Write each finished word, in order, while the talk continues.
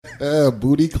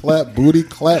Booty clap, booty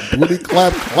clap, booty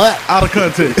clap, clap. Out of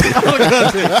context. Out of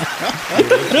context.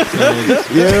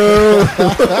 Yo,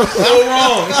 So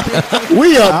wrong.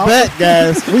 we are back,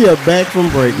 guys. We are back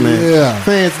from break, man. Yeah.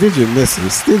 Fans, did you miss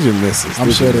us? Did you miss us?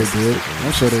 I'm sure they did.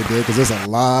 I'm sure they did because there's a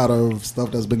lot of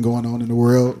stuff that's been going on in the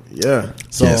world. Yeah.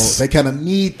 So they kind of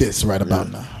need this right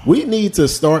about now. We need to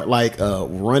start like a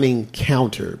running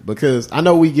counter because I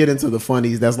know we get into the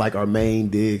funnies. That's like our main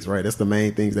digs, right? That's the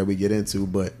main things that we get into.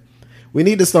 But we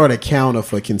need to start a counter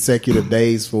for consecutive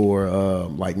days for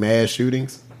like mass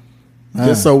shootings.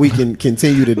 Just so we can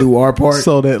continue to do our part.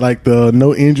 So that like the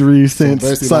no injuries since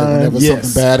Basically, sign. like whenever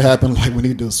something bad happened, like we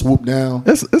need to swoop down.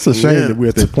 It's a shame that we're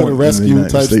at that For point the in rescue United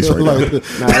type States stuff. right now. Like, Nah,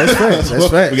 that's facts. That's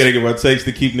facts. We gotta get what it takes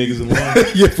to keep niggas in line.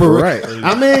 yeah, for real. Right.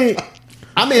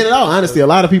 I mean, in all honesty, a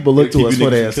lot of people look to Keep us you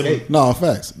for their niggas from killing. escape. No,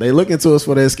 facts. They looking to us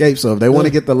for their escape. So if they want to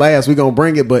get the last, we're gonna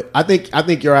bring it. But I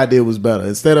think your idea was better.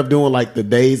 Instead of doing like the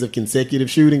days of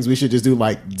consecutive shootings, we should just do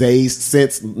like days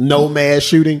since no mass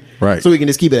shooting. Right. So we can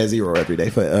just keep it at 0 every day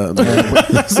for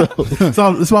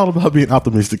It's all about being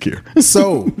optimistic here.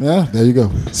 so Yeah, there you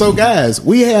go. So, guys,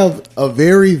 we have a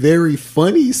very, very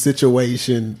funny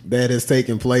situation that has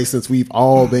taken place since we've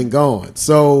all been gone.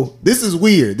 So, this is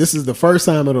weird. This is the first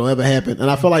time it'll ever happen. And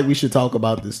I feel like we should talk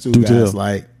about this too, Do guys. tell.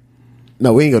 Like,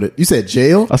 no, we ain't go to. You said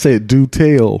jail? I said do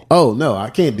tell. Oh, no, I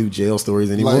can't do jail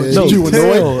stories anymore. Like, No, you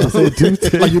tell. annoyed? I said do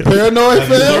tell. Are you paranoid,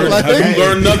 fam? Like, Have you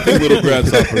learned nothing, little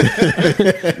grasshopper?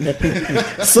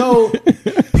 So,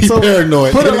 he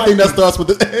paranoid. put it Anything like- that starts with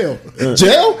the L.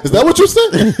 Jail? Is that what you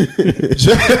said?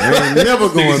 Jail? never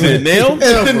Nigga going said nail?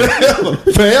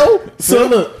 Fail? So,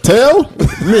 look, Tell?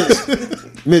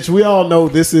 Mitch, we all know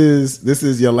this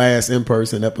is your last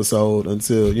in-person episode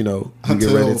until, you know, you get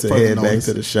Until ready to further head back notice.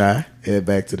 to the Shy. Head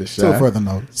back to the Shy. Till further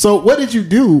notice. So what did you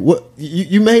do? What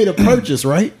you made a purchase,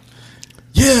 right?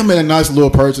 Yeah, I made a nice little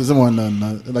purchase. It wasn't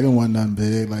nothing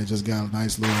big. Like, just got a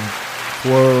nice little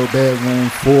 4-bedroom,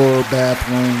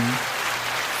 4-bathroom,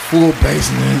 full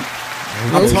basement.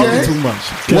 I'm Okay. talking too much.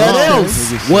 What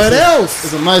else? What else?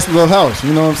 It's a nice little house.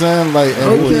 You know what I'm saying? Like,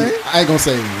 and Okay. I ain't gonna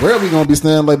say where we gonna be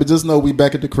staying, like, but just know we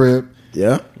back at the crib.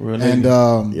 Yeah. And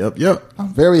Yep.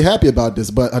 I'm very happy about this.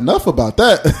 But enough about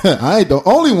that. I ain't the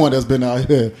only one that's been out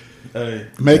here Hey.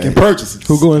 making purchases.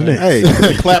 Who going next? Hey,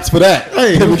 Claps for that.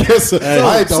 Hey. Because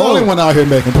I ain't the So- only one out here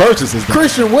making purchases. though.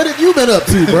 Christian, what have you been up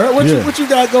to, bro? What you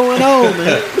got going on,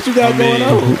 man? What you got going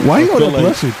on? Why you I on feel that like-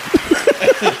 blushing?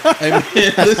 Hey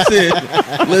man,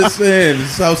 listen.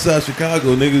 Southside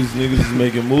Chicago niggas is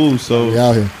making moves. So We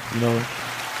out here. you know,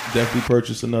 definitely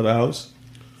purchase another house.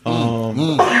 You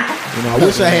know, I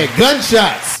wish I had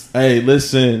gunshots. Hey,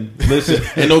 listen.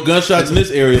 Ain't no gunshots in this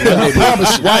area. My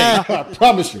neighborhood white, I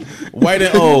promise you. white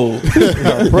and old.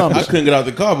 I I promise. couldn't get out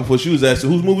the car before she was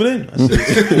asking who's moving in. I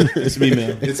said, "It's me,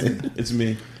 man. It's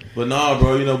me." But nah,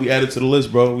 bro. You know, we added to the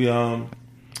list, bro. We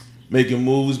making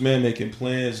moves, man. Making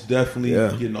plans. Definitely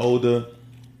getting older.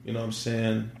 You know what I'm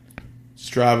saying?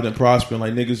 Striving and prospering,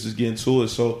 like niggas is getting to it.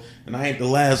 So, and I ain't the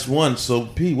last one. So,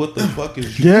 P, what the fuck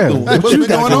is you Yeah. doing? Hey, what's been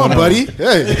going on, buddy?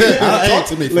 Hey, talk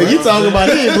to me. Like, you talking about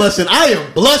he ain't blushing. I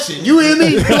am blushing. You hear me?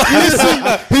 You see?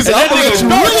 He said, I'm gonna let you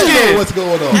really know what's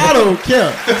going on. I don't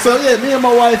care. So yeah, me and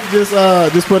my wife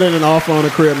just put in an offer on the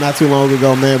crib not too long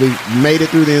ago, man. We made it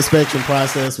through the inspection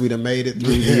process. We done made it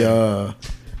through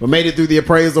we made it through the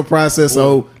appraisal process.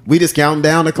 So we just counting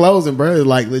down the closing, bro.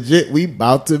 Like legit, we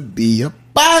about to be up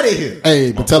out of here.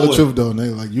 Hey, but tell the truth though,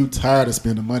 nigga. Like, you tired of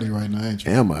spending money right now, ain't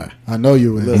you? Am I? I know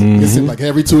you is. It seems like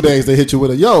every 2 days they hit you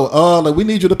with a like we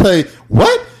need you to pay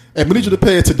what? And we need you to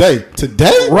pay it today.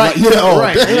 Today? Right. Like, yeah. Oh,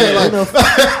 Right. dang. Yeah.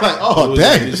 Like, oh,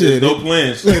 dang. There's no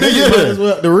plans.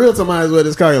 The realtor might as well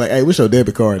just call you like, hey, what's your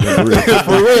debit card? For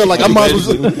real. Like, I might as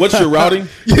well. What's your routing?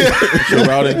 Yeah. What's your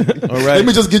routing? All right. Let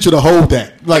me just get you to hold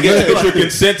that. Like, Get your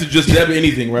consent to just debit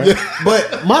anything, right?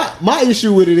 But my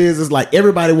issue with it is like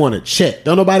everybody want a check.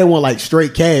 Don't nobody want like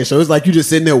straight cash. So it's like you just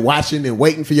sitting there watching and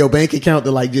waiting for your bank account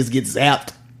to like just get zapped.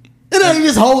 And then you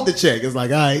just hold the check. It's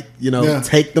like, all right,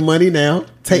 take the money now.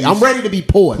 I'm ready to be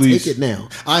poor. Please. Take it now.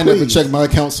 I ain't never checked my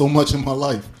account so much in my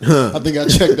life. I think I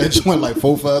checked that joint like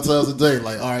 4 or 5 times a day.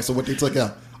 Like, all right, so what they took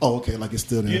out? Oh, okay, like it's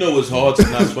still there. You know it's hard to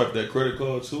not swipe that credit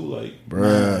card too, like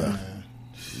Bruh.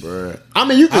 I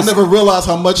mean, you can. I never realized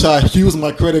how much I used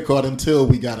my credit card until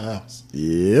we got a house.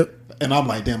 Yep. And I'm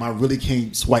like, damn, I really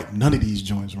can't swipe none of these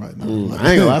joints right now. Like,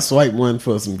 I ain't gonna lie, I swiped one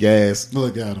for some gas.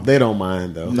 Look at them. They don't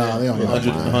mind though. Nah, they don't mind.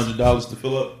 $100 to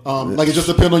fill up. Like, it just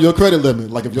depends on your credit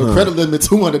limit. Like, if your credit limit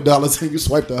 $200 and you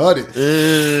swipe the 100,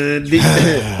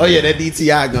 Oh yeah, that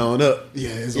DTI going up. yeah,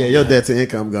 it's Yeah, your debt to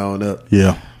income going up.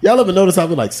 Yeah. Y'all ever notice how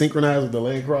we like synchronize with the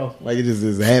leg cross? Like it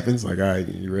just happens. Like, all right,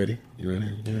 you ready? You ready?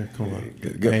 Yeah, come on.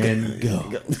 Go. And go.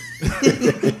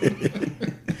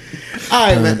 All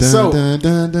right, man. So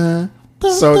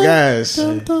guys,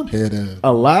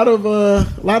 a lot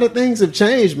of things have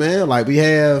changed, man. Like we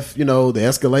have, the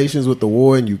escalations with the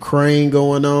war in Ukraine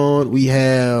going on. We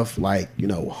have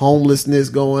homelessness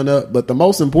going up. But the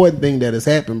most important thing that has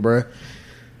happened, bruh,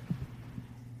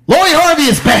 Lori Harvey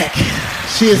is back.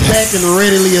 She is back and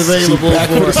readily available for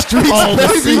all the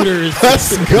suitors.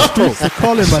 Let's go.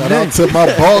 Call him my name. To my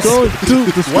boss. Wipe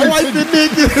the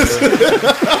niggas.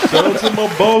 Shout out to my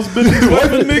boss, bitch.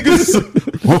 Wiping niggas.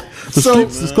 The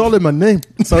streets is calling my name.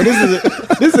 So this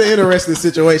is an interesting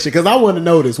situation because I want to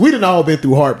know this. We done all been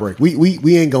through heartbreak.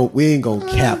 We ain't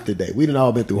gonna cap today. We done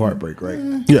all been through heartbreak, right?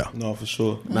 Yeah. No, for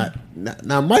sure.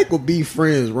 Now Michael B.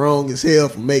 friends wrong as hell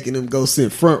for making him go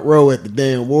sit front row at the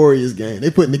damn Warriors game. They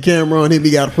putting the camera on him. He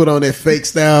got to put on that fake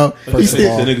style. He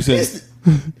still got his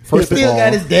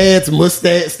dad's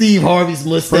mustache, Steve Harvey's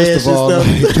mustache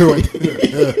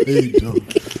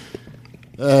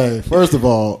First of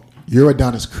all, you're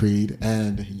Adonis Creed,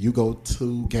 and you go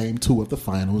to game 2 of the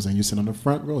finals, and you sit on the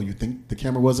front row. You think the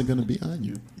camera wasn't going to be on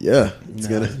you? Yeah, it's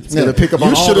gonna pick up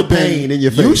on all the pain in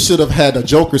your face. You should have had a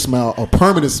Joker smile, a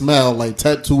permanent smile, like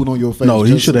tattooed on your face. No,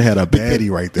 he should have had a baddie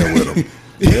right there with him.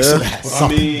 Yeah,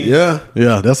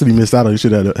 that's what he missed out on. He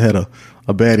should have had a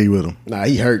baddie with him. Nah,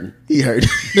 he hurting. Yeah,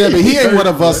 but he ain't one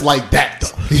of us like that, though.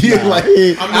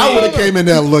 I would have came in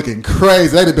there looking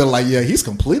crazy. They'd have been like, yeah, he's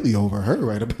completely over her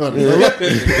right about it.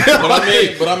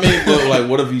 but like,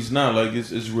 what if he's not? Like,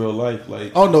 it's real life.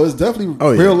 Like, oh no, it's definitely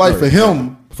real life for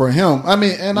him. For him, I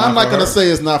mean, and I'm not gonna say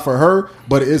it's not for her,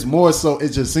 but it's more so. It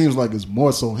just seems like it's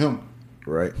more so him.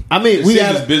 Right. I mean, we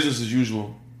had business as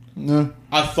usual. Yeah.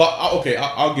 I thought, okay,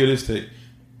 I'll get his take.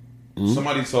 Mm-hmm.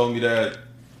 Somebody told me that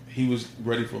he was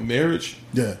ready for marriage.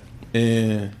 Yeah.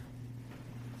 And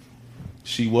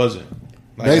she wasn't.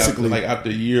 Like basically. After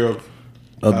a year of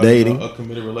dating. A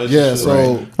committed relationship. Yeah,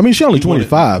 so. Right. I mean, she's only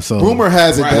 25, so. Rumor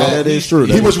has it that is true.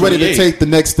 He was ready to take the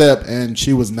next step, and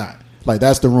she was not. Like,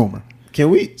 that's the rumor. Can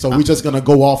we? So we're just going to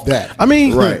go off that. I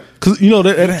mean, right. Because,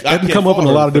 that can come up in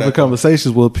a lot of different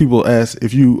conversations where people ask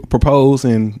if you propose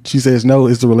and she says no,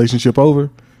 is the relationship over?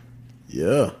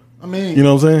 Yeah. I mean, you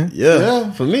know what I'm saying? Yeah.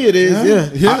 For me, it is.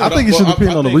 Yeah. I think it should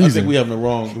depend on the reason. I think we having the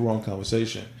wrong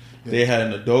conversation. Yeah. They had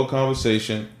an adult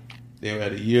conversation. They were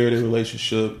at a year of their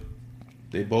relationship.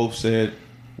 They both said,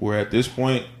 we're at this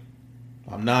point.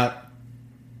 I'm not.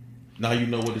 Now you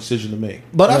know what decision to make.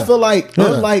 But I feel like,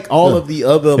 unlike all of the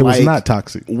other, it was not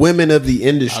toxic women of the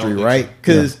industry, right?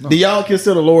 Because do y'all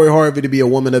consider Lori Harvey to be a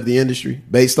woman of the industry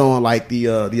based on like the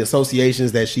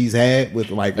associations that she's had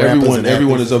with like everyone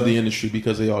is of the industry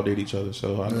because they all date each other.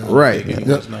 So I don't think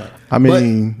anyone's not. I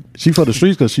mean, she for the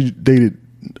streets because she dated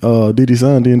Diddy's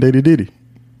son, then dated Diddy.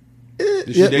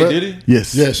 Did she date Diddy?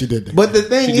 Yes. Yeah, she did that. But the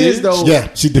thing is, though,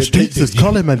 she did. The streets is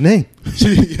calling my name.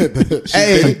 She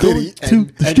Diddy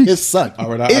and his son. All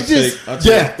right,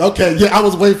 I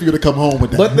was waiting for you to come home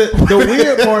with that. But the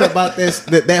weird part about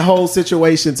that whole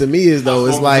situation to me is though,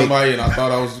 it's like somebody and I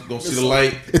thought I was gonna see the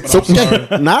light. It's okay.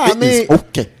 I mean,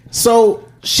 okay. So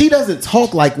she doesn't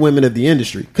talk like women of the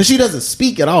industry because she doesn't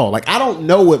speak at all. Like I don't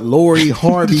know what Lori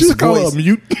Harvey's Did you call her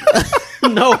mute?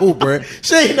 No, bro.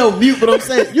 She ain't no mute, but I'm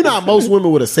saying, you know how most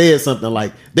women would have said something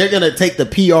like, they're going to take the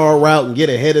PR route and get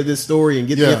ahead of this story and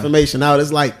get the information out.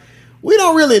 It's like, we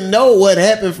don't really know what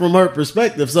happened from her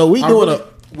perspective. So we doing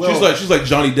she's like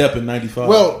Johnny Depp in 95.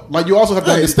 Well, like you also have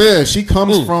to understand, she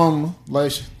comes from,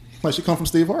 she comes from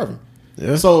Steve Harvey.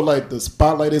 Yeah. So like the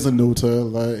spotlight isn't new to her,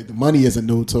 like the money isn't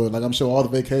new to her. Like I'm sure all the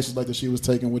vacations like that she was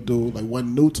taking with dude like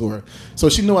wasn't new to her. So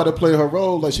she knew how to play her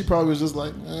role. Like she probably was just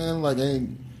like, man, like I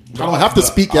don't have to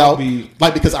speak out,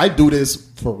 like because I do this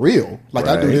for real. Like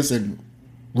I do this in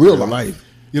real life.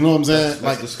 You know what I'm saying?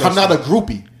 Like I'm not a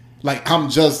groupie. Like I'm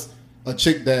just a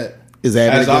chick that is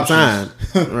having a good time.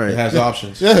 Right, it has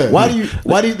options. Yeah. Why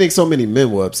do you think so many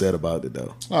men were upset about it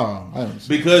though?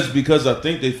 Because I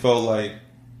think they felt like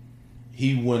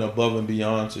he went above and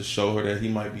beyond to show her that he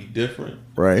might be different.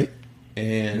 Right.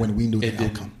 And when we knew the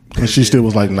outcome. And she still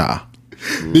was like, nah.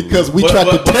 Because we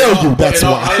tried to tell you that's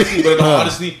why.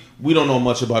 Honestly, we don't know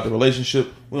much about the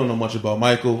relationship. We don't know much about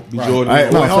Michael B.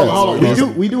 Jordan. Hold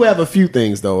on. We do have a few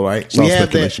things though, right? We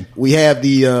have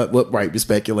we're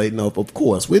speculating. Of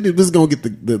course, we're just gonna get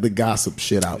the gossip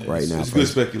shit out right now. It's good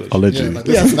speculation. Allegedly,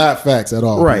 this is not facts at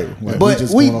all, right? Like, but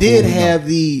we did have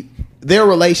their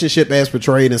relationship as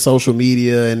portrayed in social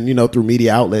media and through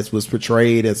media outlets was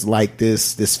portrayed as like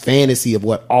this fantasy of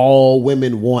what all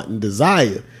women want and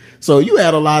desire. So you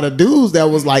had a lot of dudes that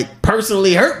was like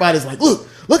personally hurt by this. Like, look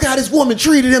look how this woman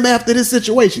treated him after this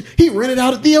situation. He rented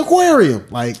out at the aquarium.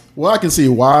 Like, well, I can see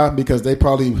why, because they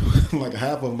probably like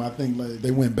half of them. I think like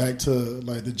they went back to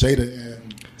like the Jada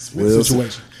and Smith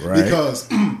situation, right? Because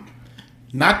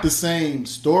not the same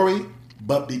story,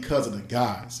 but because of the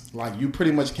guys. Like you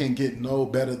pretty much can't get no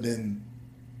better than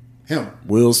him,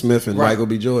 Will Smith and Michael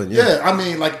B. Jordan. Yeah, I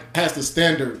mean, like has the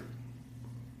standard.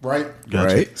 Right?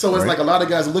 Gotcha. Right. So it's like a lot of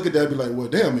guys look at that and be like, well,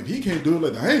 damn, if he can't do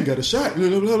it, like, I ain't got a shot. Blah,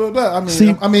 blah, blah,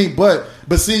 blah. I mean, but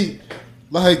see,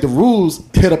 like the rules,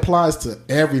 it applies to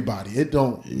everybody. It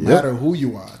don't matter who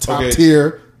you are. Top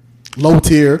tier, low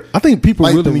tier. I think people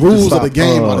like really the need to rules stop, of the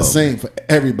game are the same for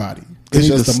everybody. They It's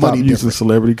need just to the stop money using difference.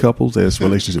 celebrity couples as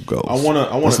relationship goals. I wanna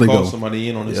call somebody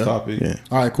in on this topic. Yeah.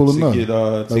 All right, cool enough.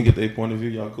 To get their point of view.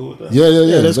 Y'all cool with that?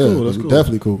 Yeah, that's cool. That's cool.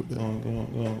 Definitely cool. With that.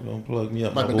 Don't plug me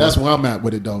up. Like, but that's where I'm at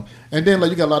with it though. And then like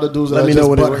you got a lot of dudes that Let are me just know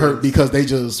what it butt hurt is. because they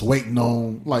just waiting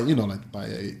on like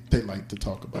they like to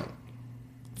talk about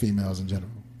females in general.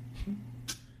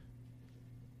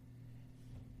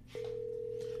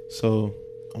 So,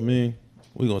 I mean,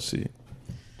 we're gonna see.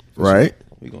 Right.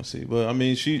 We're gonna see. But I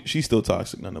mean, she's still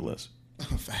toxic nonetheless.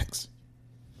 Facts.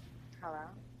 Hello.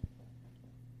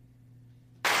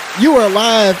 You are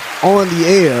live on the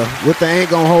air with the Ain't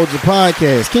Gonna Hold You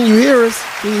podcast. Can you hear us?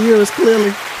 Can you hear us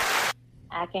clearly?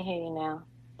 I can hear you now.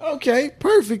 Okay,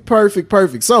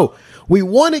 perfect. So we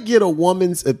want to get a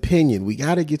woman's opinion. We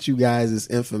got to get you guys this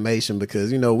information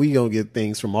because, we going to get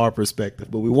things from our perspective,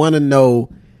 but we want to know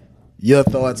your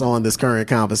thoughts on this current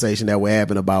conversation that we're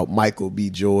having about Michael B.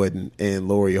 Jordan and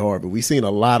Lori Harvey. We've seen a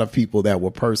lot of people that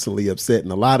were personally upset,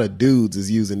 and a lot of dudes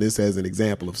is using this as an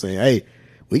example of saying, hey,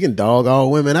 we can dog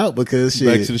all women out because shit.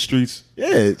 Back to the streets. Yeah,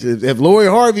 if Lori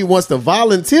Harvey wants to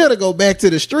volunteer to go back to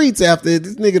the streets after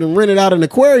this nigga done rented out an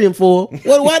aquarium for, what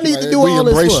do I need to do we all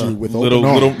embrace this for? you with open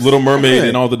arms. Little Mermaid Right.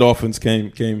 and all the dolphins came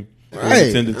in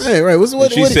attendance.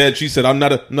 Right. She said, I'm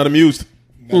not amused.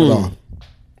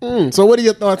 So what are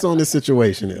your thoughts on this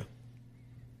situation here?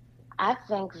 I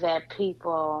think that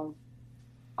people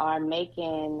are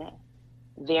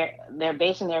they're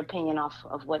basing their opinion off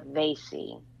of what they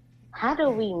see. How do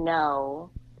we know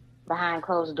behind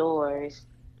closed doors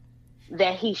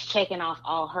that he's checking off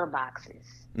all her boxes?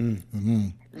 Mm-hmm.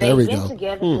 They've been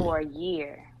together for a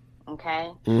year.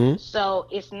 Okay. Mm-hmm. So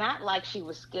it's not like she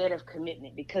was scared of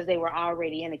commitment because they were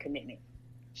already in a commitment.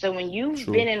 So when you've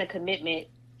been in a commitment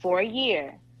for a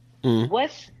year,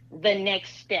 what's the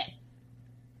next step?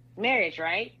 Marriage,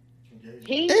 right?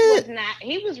 He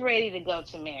was ready to go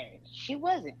to marriage. She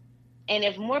wasn't. And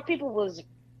if more people was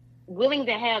willing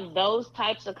to have those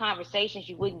types of conversations,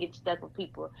 you wouldn't get stuck with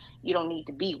people you don't need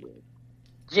to be with.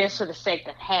 Just for the sake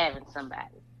of having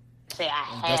somebody. Say,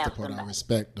 That's the part I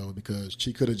respect, though, because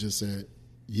she could have just said,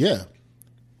 yeah.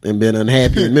 And been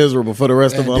unhappy and miserable for the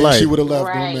rest of her life. She would have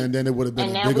left him, and then it would have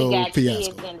been a big old fiasco. And now we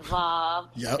got kids involved.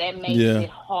 Yep. That makes it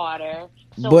harder.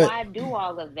 So But- why do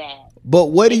all of that? But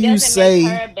what do you say? It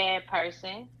doesn't make her a bad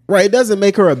person. Right, it doesn't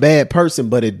make her a bad person,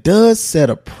 but it does set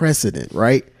a precedent,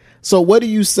 right? So what do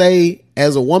you say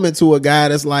as a woman to a guy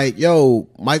that's like, yo,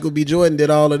 Michael B. Jordan did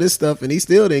all of this stuff and he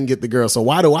still didn't get the girl. So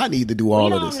why do I need to do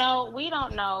all of this? We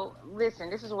don't know. Listen,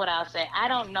 this is what I'll say. I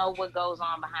don't know what goes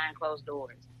on behind closed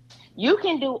doors. You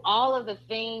can do all of the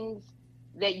things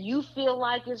that you feel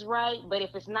like is right, but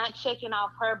if it's not checking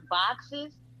off her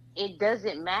boxes, it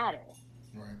doesn't matter.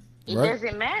 Right. It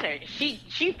doesn't matter. She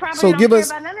probably So don't give care us-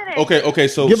 about none of that. Okay.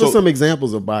 So Give us some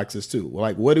examples of boxes too.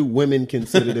 Like, what do women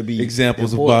consider to be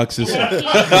examples important? of boxes.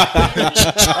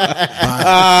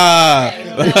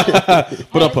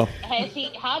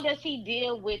 How does he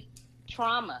deal with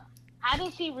trauma? How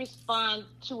does he respond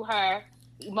to her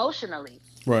emotionally?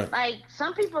 Right. Like,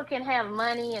 some people can have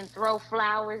money and throw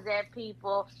flowers at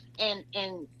people and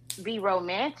be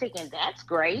romantic, and that's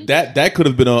great. That could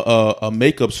have been a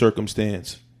makeup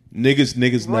circumstance. Niggas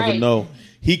never Right. know.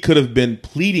 He could have been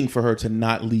pleading for her to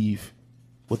not leave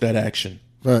with that action.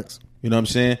 Facts. You know what I'm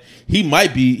saying? He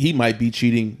might be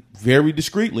cheating very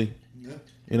discreetly.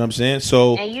 You know what I'm saying?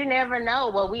 So And you never know.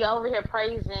 Well, we over here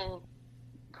praising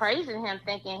him,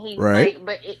 thinking he's Right.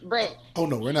 great, but Oh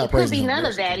no, we're not it could praising be him. none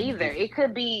of that either. It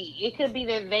could be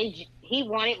that he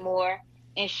wanted more,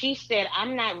 and she said,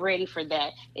 "I'm not ready for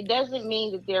that." It doesn't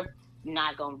mean that they're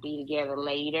not going to be together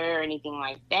later or anything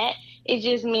like that. It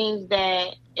just means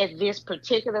that at this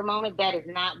particular moment, that is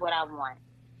not what I want,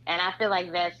 and I feel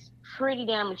like that's pretty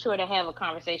damn mature to have a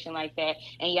conversation like that,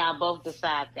 and y'all both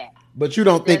decide that. But you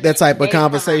don't think that type of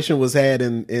conversation was had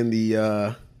in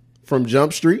the from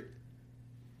Jump Street?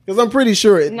 Because I'm pretty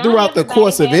sure Not throughout the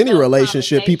course of everybody any has those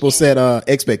relationship, people set conversations.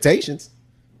 expectations.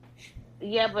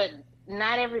 Yeah, but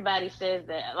not everybody says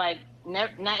that. Like,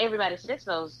 not everybody sets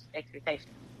those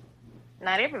expectations.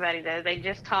 Not everybody does. They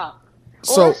just talk.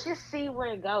 So let's just see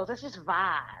where it goes. Let's just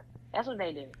vibe. That's what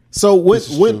they do. So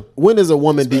when as a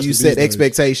woman do you set days.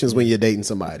 expectations when you're dating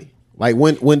somebody? Like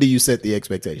when do you set the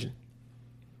expectation?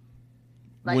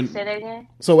 Like, say that again?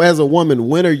 So as a woman,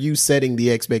 when are you setting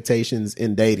the expectations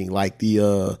in dating? Like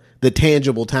the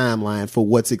tangible timeline for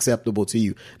what's acceptable to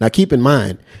you. Now keep in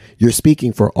mind, you're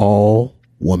speaking for all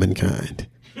womankind.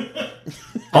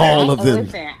 All of them.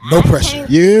 Listen, No pressure.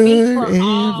 You're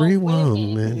every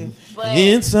woman.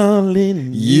 It's all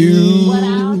in You. What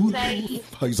I'll say is,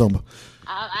 How you talking about?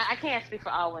 I can't speak for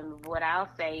all women, but what I'll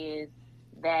say is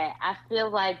that I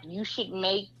feel like you should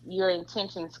make your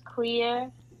intentions clear.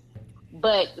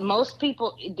 But most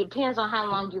people, it depends on how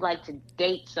long you like to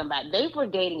date somebody. They were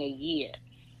dating a year,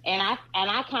 and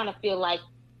I kind of feel like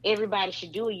everybody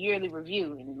should do a yearly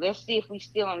review, and let's see if we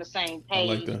still on the same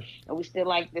page, and we still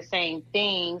like the same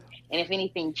things, and if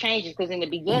anything changes. Because in the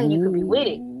beginning you could be with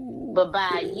it, but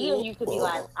by a year you could be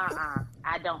like,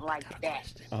 I don't like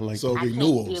that. I like So I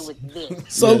renewals. can't deal with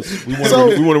this. So yes. we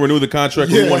want to renew the contract.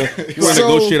 We want to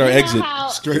negotiate our exit.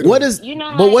 Straight what up. is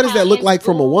but what does that look like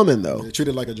from a woman though? They treat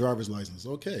it like a driver's license.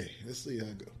 Okay, let's see how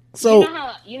it goes. So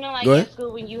like go in ahead.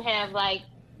 school when you have like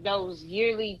those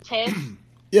yearly tests.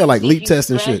 Yeah, like if leap you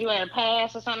tests and shit. graduate or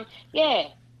pass or something. Yeah,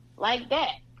 like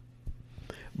that.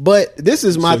 But this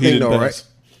is my thing though, right?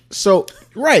 So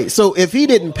so if he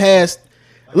didn't pass,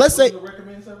 let's say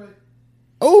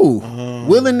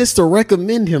willingness to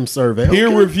recommend him survey. Peer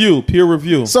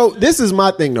review. So this is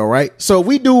my thing though, right? So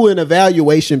we do an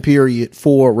evaluation period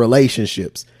for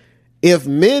relationships. If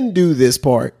men do this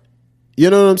part, you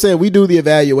know what I'm saying? We do the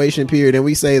evaluation period and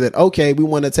we say that, okay, we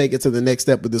want to take it to the next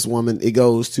step with this woman. It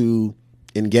goes to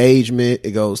engagement.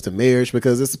 It goes to marriage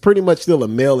because it's pretty much still a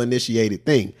male initiated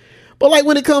thing. But like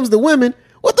when it comes to women,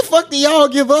 what the fuck do y'all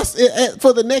give us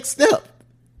for the next step?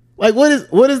 Like what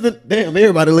is the damn?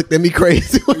 Everybody looked at me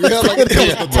crazy. Yeah, like it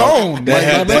was the tone. You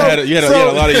had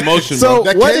a lot of emotion. So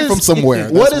That what came is from somewhere.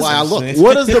 What That's is why I looked.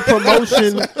 what is the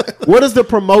promotion? What does the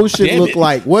promotion Damn look it.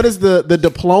 like? What does the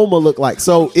diploma look like?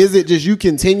 So is it just you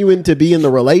continuing to be in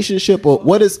the relationship, or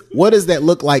what does that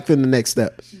look like for the next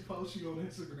step?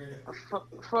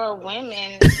 For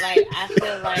women, like I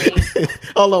feel like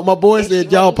Hold on, my boy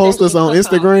said y'all post us on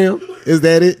Instagram. Is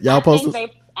that it? Y'all post us?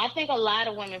 I think a lot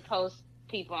of women post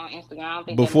people on Instagram. I don't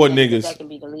think Before that niggas. can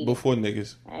be deleted. Before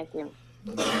niggas. That can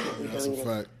be That's a deleted.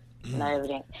 fact. Not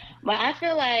everything. But I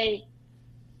feel like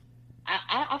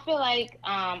I feel like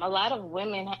a lot of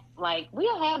women like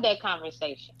we'll have that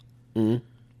conversation. Mhm.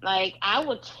 Like I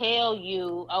would tell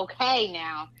you, okay,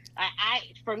 now I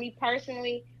for me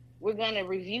personally, we're gonna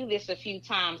review this a few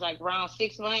times, like around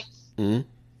 6 months. Mhm.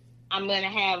 I'm gonna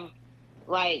have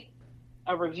like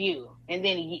a review, and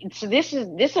then so this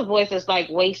avoids us like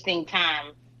wasting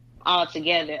time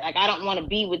altogether. Like I don't want to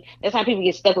be with. That's how people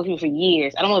get stuck with you for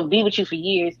years. I don't want to be with you for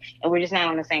years, and we're just not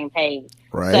on the same page.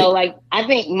 Right. So like I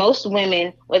think most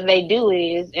women, what they do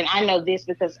is, and I know this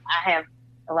because I have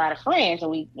a lot of friends,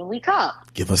 and we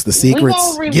talk. Give us the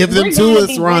secrets. Give them we're to gonna us,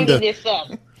 be Rhonda. bringing this up.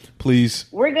 Please.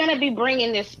 We're gonna be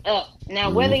bringing this up now.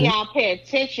 Whether y'all pay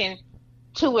attention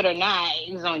to it or not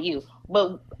is on you.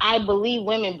 But I believe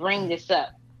women bring this up.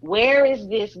 Where is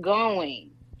this going?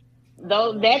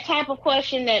 Though that type of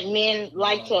question that men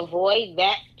like to avoid,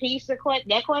 that piece of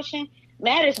that question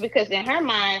matters because in her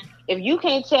mind, if you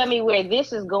can't tell me where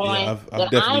this is going, I've then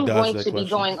definitely I'm dodged going that to be question.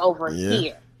 going over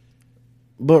here.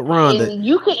 But Rhonda, And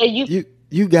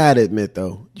you gotta admit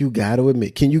though,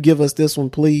 can you give us this one,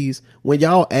 please? When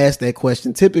y'all ask that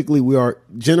question, typically we are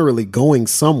generally going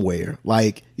somewhere.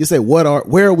 Like you say, where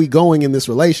are we going in this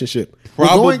relationship? We're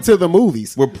going to the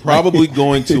movies. We're probably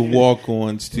going to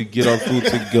walk-ons to get our food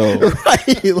to go.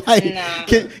 Right? Like, No.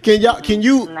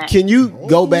 can you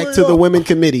go back to the women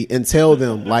committee and tell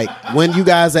them, like, when you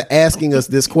guys are asking us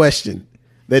this question,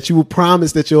 that you will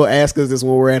promise that you'll ask us this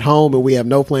when we're at home and we have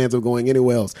no plans of going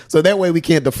anywhere else. So that way we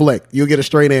can't deflect. You'll get a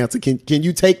straight answer. Can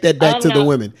you take that back to the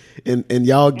women and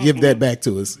y'all give that back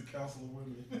to us?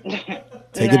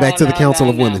 Take it back to the Council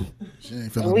of Women. She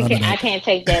ain't feeling none of that. I can't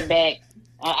take that back.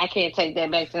 I can't take that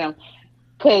back to them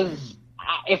because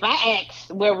if I ask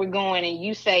where we're going and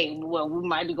you say, well, we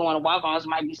might be going to walk-ons,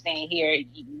 might be staying here,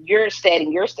 you're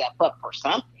setting yourself up for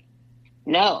something.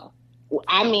 No.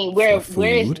 I mean, where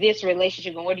is this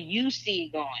relationship going? Where do you see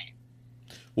it going?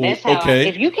 Well, That's how. okay.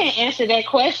 If you can't answer that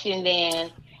question, then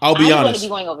I'll be I'm honest. going to be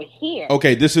going over here.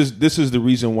 Okay, this is the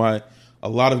reason why a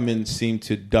lot of men seem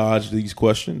to dodge these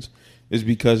questions is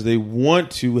because they want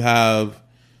to have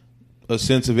a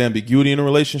sense of ambiguity in a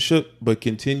relationship, but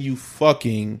continue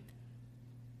fucking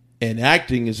and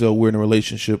acting as though we're in a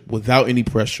relationship without any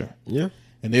pressure. Yeah.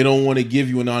 And they don't want to give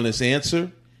you an honest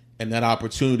answer, and that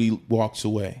opportunity walks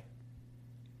away.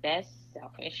 That's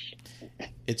selfish.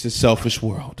 It's a selfish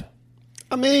world.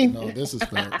 I mean, No, this is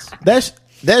facts.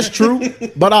 That's true.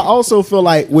 But I also feel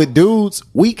like with dudes,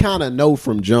 we kind of know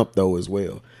from jump though as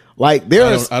well. Like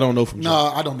I don't know from No,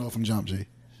 jump. I don't know from jump, G.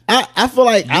 I feel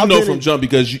like You know from jump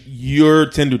because you're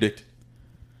tender dicked.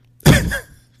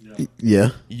 Yeah.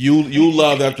 You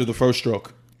love after the first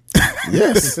stroke.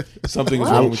 Yes. Something is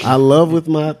wrong with you. I love with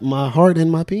my heart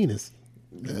and my penis.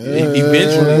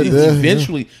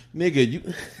 Eventually,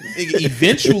 nigga,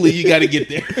 eventually you got to get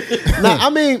there. Now, I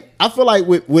mean, I feel like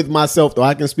with myself though,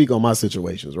 I can speak on my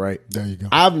situations, right? There you go.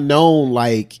 I've known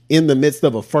like in the midst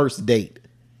of a first date,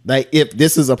 like if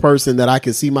this is a person that I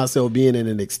could see myself being in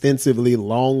an extensively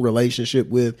long relationship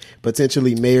with,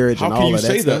 potentially marriage How and can all you of that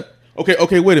say stuff. that?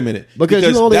 Okay, wait a minute. Because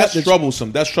you only that's have to-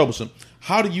 troublesome. That's troublesome.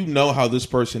 How do you know how this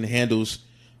person handles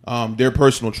their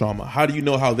personal trauma? How do you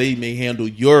know how they may handle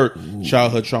your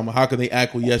childhood trauma? How can they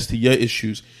acquiesce to your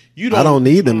issues? I don't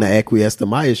need them to acquiesce to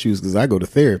my issues because I go to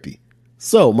therapy.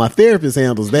 So my therapist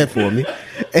handles that for me.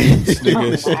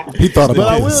 He thought But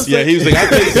I about will this. say- Yeah, he was like, I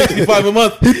pay $65 a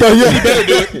month. He thought, yeah, You better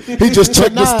do it. he just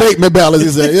checked the statement balance. He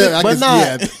said, "Yeah, I But guess, nah,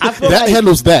 yeah, I feel that like-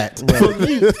 handles that."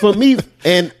 for me,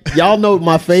 and y'all know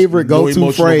my favorite No go-to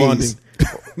emotional phrase.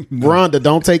 Rhonda,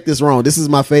 don't take this wrong. This is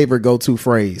my favorite go-to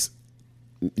phrase.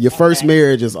 Your first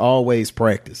marriage is always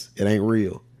practice. It ain't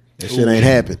real. That shit ain't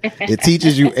happen. It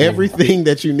teaches you everything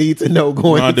that you need to know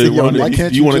going into your Rhonda, life.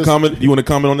 can't do you you want to just- comment? Do you want to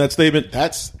comment on that statement?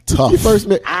 That's tough. First,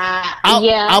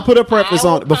 I'll put a preface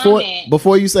on it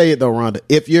before you say it though, Rhonda.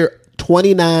 If you're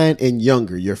 29 and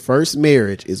younger, your first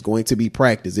marriage is going to be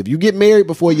practice. If you get married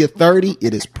before you're 30,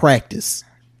 it is practice.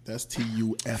 That's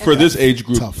TUF For this age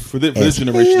group, Tough. for this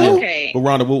generation. hell. Okay. But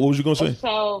Rhonda, what was you going to say?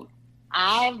 So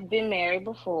I've been married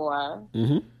before.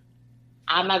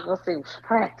 I'm not gonna say it was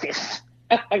practice.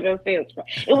 I'm not gonna say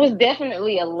it was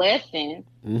definitely a lesson.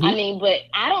 I mean, but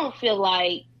I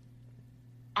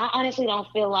honestly don't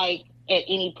feel like at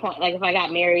any point, like if I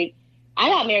got married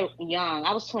young.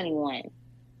 I was 21.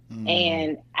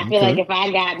 And I feel like if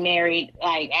I got married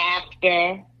like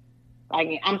after,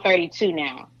 like I'm 32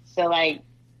 now. So like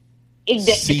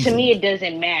to me it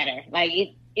doesn't matter. Like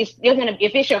it's still gonna,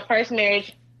 if it's your first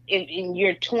marriage in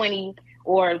your 20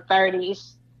 or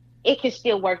 30s, it can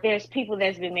still work. There's people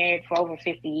that's been married for over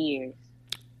 50 years.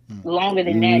 Longer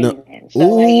than that even. So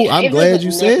Ooh, like, I'm glad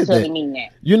you said that. Mean that.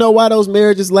 You know why those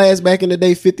marriages last back in the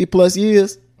day 50 plus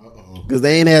years? Because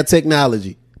they ain't had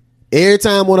technology. Every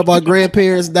time one of our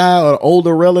grandparents die or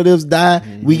older relatives die,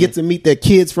 we get to meet their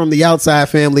kids from the outside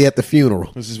family at the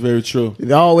funeral. This is very true. It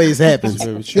always happens.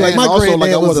 very true. Like And my also,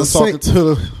 like I granddad was wasn't a talking saint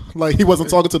to, like he wasn't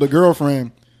talking to the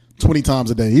girlfriend 20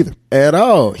 times a day either. at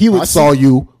all. He I would saw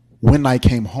you when I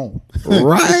came home.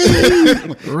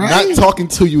 right. Not talking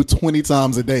to you 20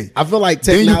 times a day. I feel like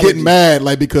Then technology. you getting mad,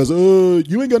 like, because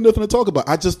you ain't got nothing to talk about.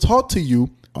 I just talked to you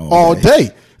all day.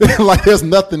 Like there's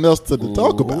nothing else to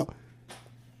talk about.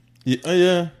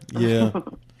 Yeah.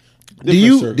 Do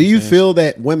you feel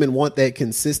that women want that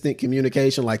consistent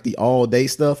communication, like the all day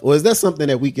stuff, or is that something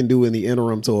that we can do in the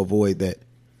interim to avoid that?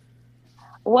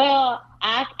 Well,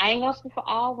 I ain't gonna speak for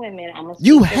all women. I'm gonna speak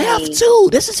You for have me. to.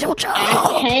 This is your I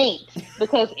job. can't,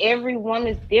 because every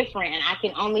woman's different, and I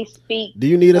can only speak. Do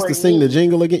you need us for to sing me. the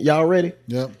jingle again? Y'all ready?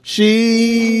 Yep.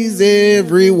 She's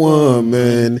every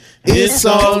woman. It's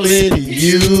all in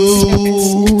you.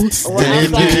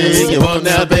 Come on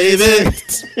now, baby.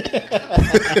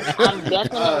 I'm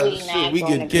definitely not. We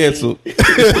gonna get canceled.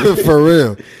 For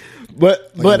real.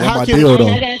 But Like, how my can deal, I'm though.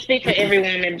 not gonna speak for every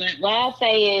woman, but what I'll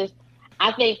say is,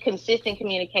 I think consistent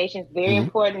communication is very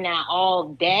important. Now, all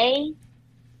day,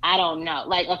 I don't know.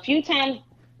 Like a few times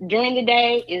during the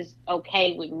day is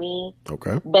okay with me,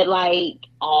 Okay. but like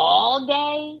all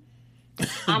day,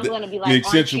 I'm gonna be like, The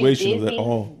aren't you accentuation of that busy?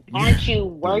 all. Aren't you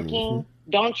working?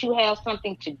 Don't you have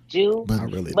something to do? But- I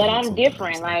really But don't I'm sometimes.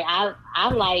 different. Like I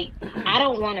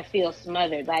don't want to feel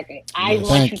smothered. Like I Yes.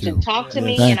 want Thank you you. to talk to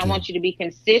me, Thank and I you. want you to be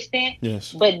consistent.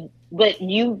 Yes. But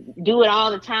you do it all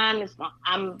the time. That's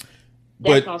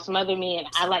But- gonna smother me, and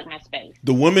I like my space.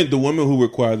 The women who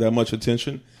require that much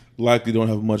attention likely don't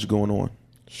have much going on.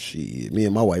 Shit, me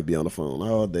and my wife be on the phone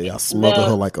all day. I smother No.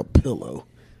 her like a pillow.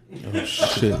 Oh,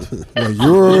 shit. Well,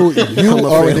 you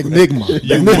are an enigma.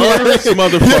 You murderous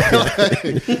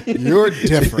motherfucker. You're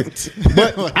different.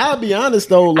 But I'll be honest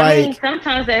though, I mean, like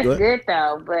sometimes that's What? good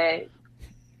though, but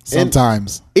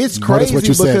Sometimes. it's Notice crazy what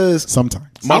you said. because Sometimes.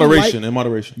 Moderation and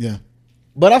moderation. Yeah.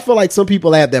 But I feel like some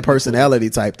people have that personality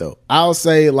type though. I'll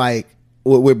say like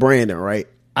with Brandon, right?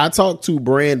 I talk to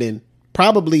Brandon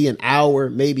probably an hour,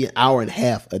 maybe an hour and a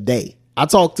half a day. I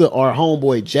talk to our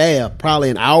homeboy Jab probably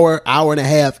an hour, hour and a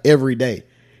half every day.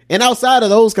 And outside of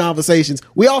those conversations,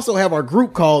 we also have our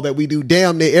group call that we do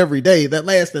damn near every day that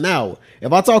lasts an hour.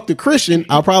 If I talk to Christian,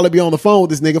 I'll probably be on the phone with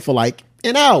this nigga for like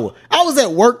an hour. I was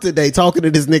at work today talking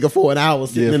to this nigga for an hour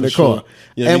sitting in the car.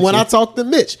 Yeah, and when I talk to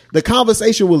Mitch, the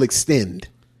conversation will extend.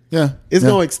 Yeah. It's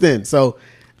going to extend. So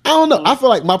I don't know. I feel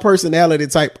like my personality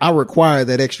type, I require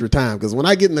that extra time. Because when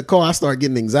I get in the car, I start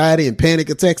getting anxiety and panic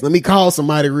attacks. Let me call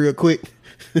somebody real quick.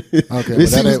 Okay,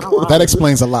 well, that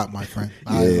explains a lot, my friend.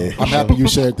 I'm happy you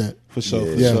shared that. For sure.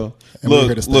 Look,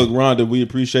 Rhonda, we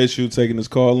appreciate you taking this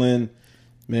call in.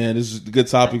 Man, this is good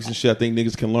topics and shit. I think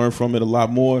niggas can learn from it a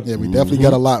lot more. Yeah, we definitely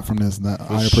got a lot from this.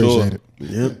 I appreciate it.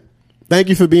 Yep. Thank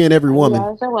you for being every woman. You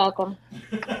guys are welcome.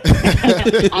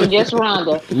 I'm just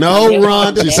Rhonda. No,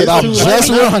 Rhonda. She said, I'm just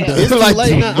Rhonda. It's like,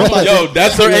 late now. Yo,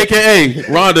 that's her AKA.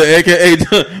 Rhonda, AKA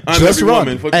I'm just every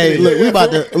Rhonda. woman. Hey, look, we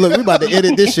about to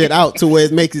edit this shit out to where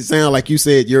it makes it sound like you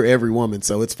said you're every woman,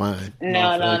 so it's fine.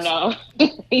 No.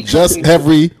 Just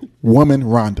every woman,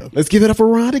 Rhonda. Let's give it up for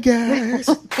Rhonda, guys.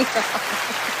 Okay,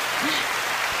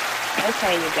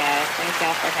 you guys. Thank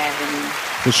y'all for having me.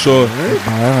 For sure.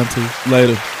 Bye, auntie.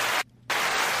 Later.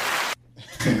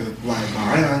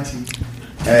 Bye, auntie.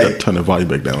 Hey, turn the volume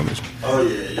back down on this. Oh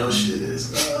yeah, your shit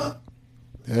is.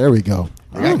 There we go.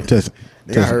 I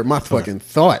heard my fucking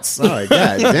thoughts. Oh,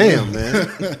 God damn,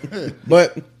 man.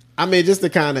 But I mean, just to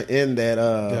kind of end that.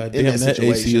 In that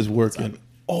situation, AC is working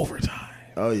overtime.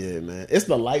 Oh yeah, man. It's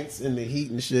the lights and the heat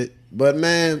and shit. But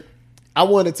man, I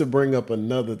wanted to bring up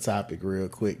another topic real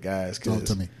quick, guys. Talk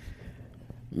to me,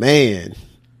 man.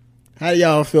 How do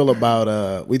y'all feel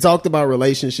about we talked about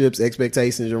relationships,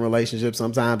 expectations in relationships,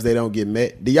 sometimes they don't get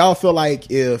met. Do y'all feel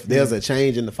like if there's a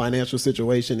change in the financial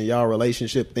situation in y'all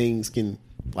relationship, things can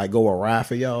like go awry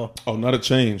for y'all? Oh, not a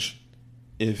change.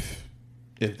 If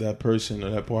that person or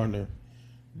that partner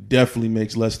definitely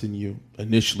makes less than you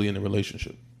initially in the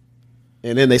relationship.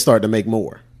 And then they start to make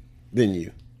more than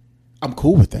you. I'm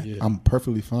cool with that. Yeah. I'm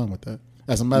perfectly fine with that.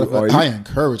 As a matter of fact, I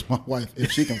encourage my wife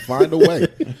if she can find a way.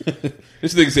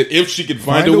 This nigga said if she can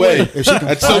find a way. If she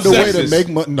can find a way to make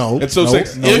money. No. It's so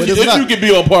sexy. No, if you can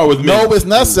be on par with me. No, it's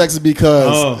not sexy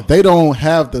because they don't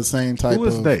have the same type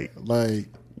of like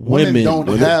women don't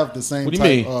have the same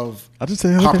type of I just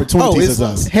say opportunities as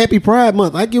us. Happy Pride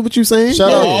Month. I get what you're saying.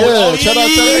 Shout out to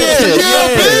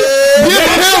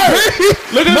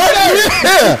Look at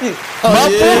that.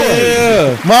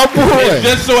 My boy. It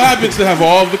just so happens to have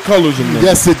all the colors in there.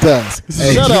 Yes, it does.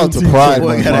 Hey, shout out to Pride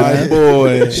Month, my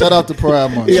boy. Shout out to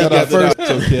Pride Month. Yeah, Shout out first.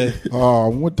 Okay. Oh,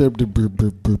 what the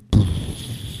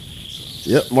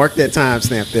Yep, mark that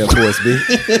timestamp there for us, B.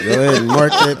 Go ahead and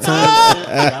mark that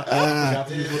time.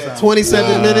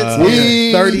 27 minutes,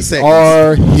 we 30 seconds.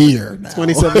 are here now.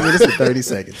 27 minutes and 30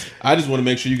 seconds. I just want to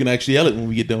make sure you can actually yell it when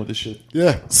we get done with this shit.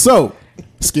 Yeah. So,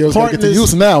 Skills gotta get to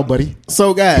use now, buddy.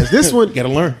 So, guys, this one, Gotta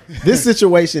learn. this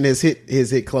situation has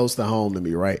hit close to home to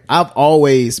me, right? I've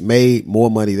always made more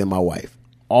money than my wife.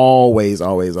 Always.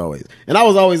 And I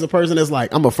was always a person that's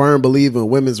like, I'm a firm believer in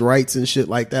women's rights and shit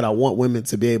like that. I want women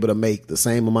to be able to make the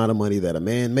same amount of money that a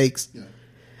man makes. Yeah.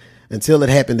 Until it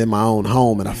happened in my own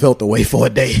home and I felt the way for a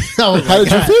day. How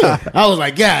did you feel? I was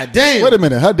like, God damn. Wait a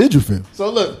minute. How did you feel? So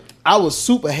look, I was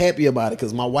super happy about it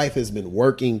because my wife has been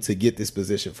working to get this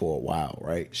position for a while,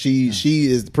 right? She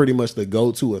is pretty much the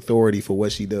go-to authority for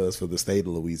what she does for the state of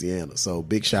Louisiana. So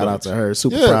big shout out to her.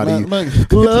 Super proud of you.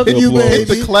 Love you, baby. Hit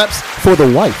the claps for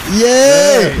the wife.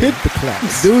 Yeah. Hit the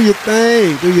claps. Do your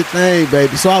thing,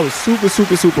 baby. So I was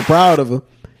super proud of her.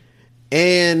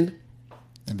 And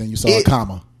then you saw a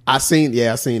comma. I seen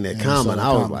that comma, and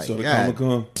I was like, God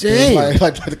damn.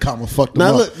 Like the comma fucked him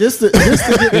now up. look, just to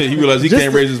get, He realized he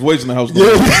can't raise his voice in the house.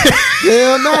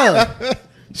 Hell no.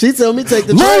 She told me take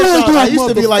the trash out. I used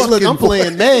to be like, look, I'm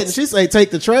playing Madden. She say take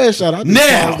the trash out. I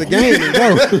just pause the game and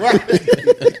go.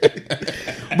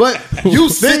 But you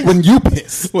sit when you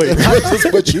piss. Wait,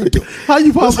 that's what you do. How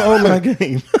you pause the online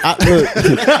game?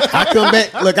 I come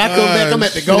back. I'm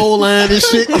at the goal line and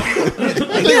shit.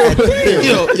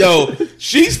 Yo,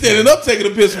 she's standing up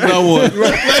taking a piss from now on.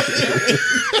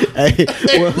 Hey,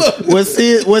 what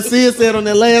Sid said on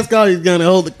that last call, he's gonna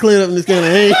hold the clit up and it's gonna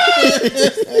hang.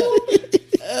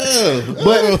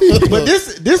 But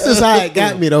this is how it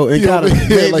got me though, and kind of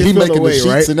made me feel away, the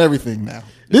right? And everything now.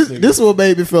 This what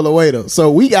made me feel away though. So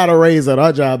we got a raise at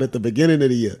our job at the beginning of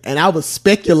the year, and I was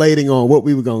speculating on what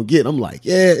we were gonna get. I'm like,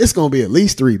 yeah, it's gonna be at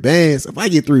least 3 bands. If I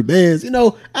get 3 bands,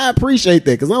 I appreciate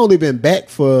that because I only been back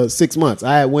for 6 months.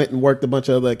 I went and worked a bunch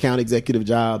of other account executive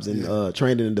jobs and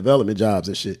training and development jobs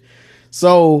and shit.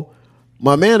 So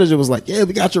my manager was like, yeah,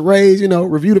 we got your raise,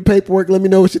 review the paperwork, let me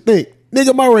know what you think.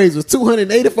 Nigga, my raise was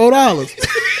 $284.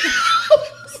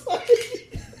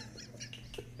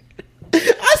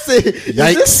 I said,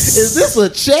 is this a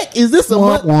check? Is this a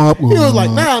month? He was like,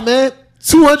 nah, man,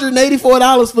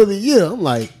 $284 for the year. I'm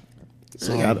like,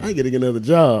 so I gotta get another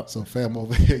job. So fam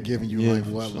over here giving you like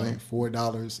 $4,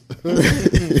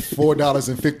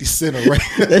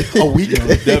 $4.50 a week.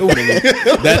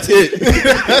 That's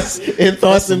it. And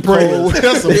thoughts and prayers.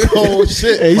 That's some cold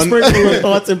shit. Hey, sprinkling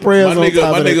thoughts and prayers. My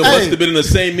nigga must have been in the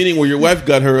same meeting where your wife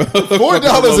got her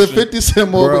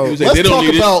 $4.50 more. Bro, let's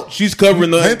talk about she's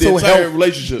covering the entire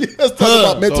relationship. Let's talk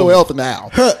about mental health now.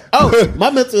 Oh,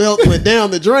 my mental health went down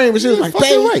the drain, but she was like,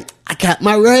 "Damn right, I got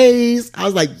my raise." I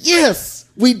was like, "Yes."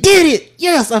 We did it.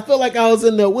 Yes, I feel like I was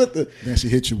in there with her. Then she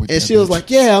hit you with and she was like,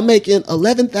 yeah, I'm making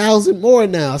 $11,000 more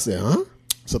now. I said, huh?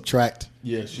 Subtract.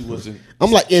 Yeah, she wasn't. I'm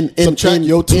like, subtract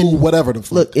your two, whatever the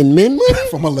fuck. Look, in men money?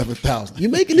 From 11,000. You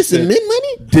making this in men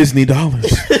money? Disney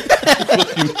dollars.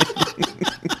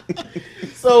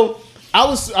 So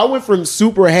I went from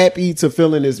super happy to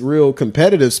feeling this real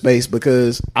competitive space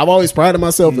because I've always prided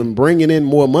myself in bringing in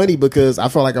more money because I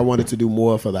felt like I wanted to do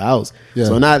more for the house. Yeah.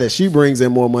 So now that she brings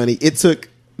in more money, it took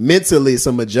mentally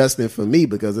some adjusting for me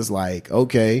because it's like,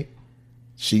 okay,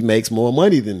 she makes more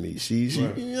money than me. She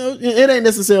right. It ain't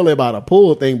necessarily about a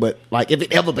pool thing, but like if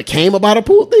it ever became about a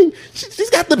pool thing, she's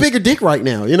got the bigger dick right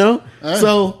now,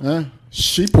 So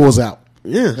she pulls out.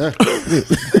 Yeah.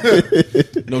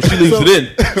 No, she leaves it in.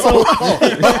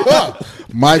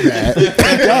 My bad.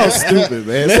 Y'all stupid,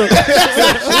 man.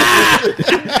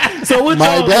 So what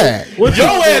my bad. What your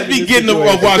ass be getting a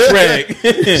wash rag?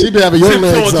 She be having your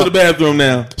legs up. To the bathroom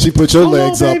now. She put your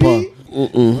legs up. She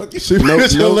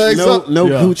put your legs up. No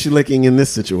Gucci licking in this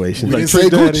situation. We didn't say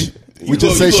Gucci. We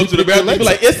just say she to the bathroom. Be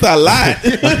like, it's a lot.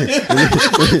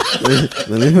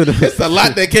 It's a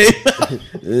lot that came.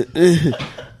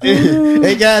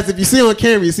 Hey guys, if you see on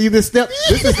camera, you see this step?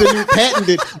 This is the new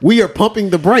patented. We are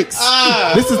pumping the brakes.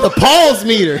 This is the pause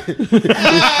meter.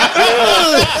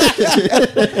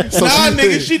 So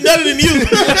nigga, she nutted than you.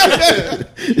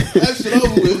 That shit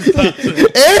over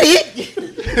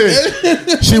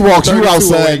with. She walks you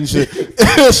outside and shit.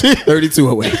 32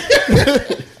 away.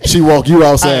 She walk you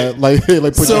outside like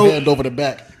put your hand over the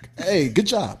back. Hey, good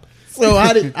job. So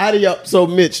how did y'all? So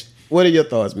Mitch, what are your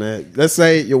thoughts, man? Let's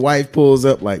say your wife pulls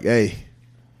up like, hey,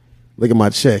 look at my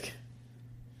check.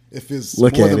 If it's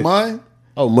more than mine?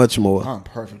 Oh, much more. I'm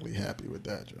perfectly happy with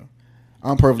that, Joe.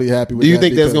 I'm perfectly happy with that. Do you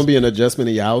think there's going to be an adjustment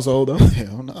in your household, though?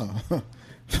 Hell no.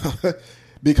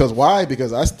 Because why?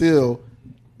 Because I still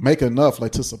make enough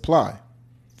to supply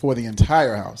for the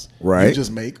entire house. Right. You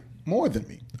just make more than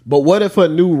me. But what if a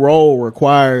new role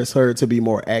requires her to be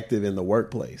more active in the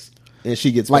workplace? And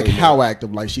she gets how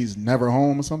active? Like she's never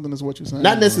home or something is what you're saying?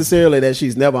 Not necessarily that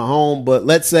she's never home, but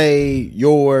let's say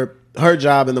her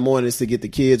job in the morning is to get the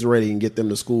kids ready and get them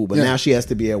to school, but now she has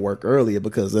to be at work earlier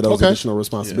because of those additional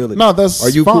responsibilities. No, that's Are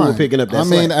you fine. Cool with picking up that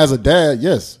slack? As a dad,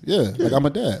 yes. Yeah. Like I'm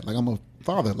a dad. Like I'm a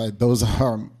father. Like those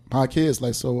are my kids.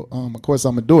 Like so of course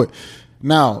I'm gonna do it.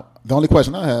 Now, the only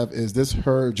question I have is this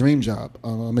her dream job?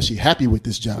 Is she happy with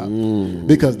this job?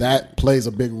 Because that plays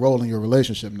a big role in your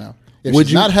relationship now. If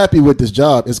she's not happy with this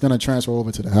job, it's going to transfer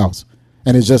over to the house.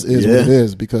 And it just is what it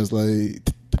is because they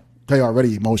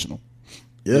already emotional.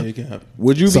 Yeah.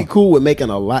 Would you be cool with making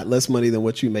a lot less money than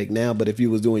what you make now, but if you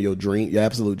was doing your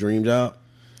absolute dream job?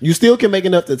 You still can make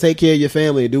enough to take care of your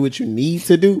family and do what you need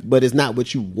to do, but it's not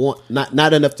what you want,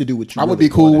 not enough to do what you want. I would be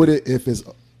cool with it if it's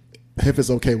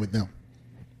okay with them.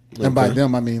 Okay. And by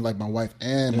them, I mean like my wife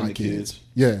and my kids.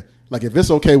 Yeah. Like if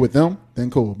it's okay with them, then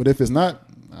cool. But if it's not,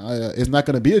 it's not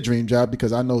going to be a dream job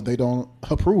because I know they don't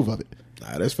approve of it.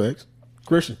 That's facts.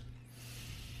 Christian.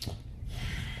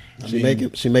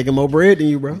 She making more bread than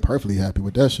you, bro. I'm perfectly happy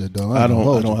with that shit, though. I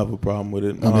don't have a problem with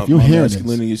it. If you hear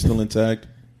masculinity is still intact,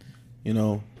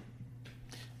 but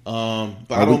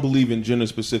I don't believe in gender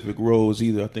specific roles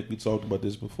either. I think we talked about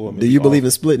this before. Do you believe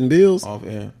in splitting bills? Off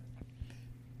air.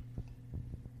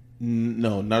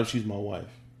 No, not if she's my wife.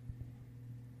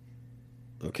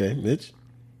 Okay, Mitch.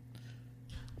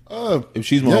 If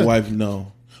she's my wife,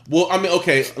 no. Well, I mean,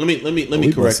 okay. Let me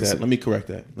correct that. Let me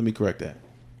correct that.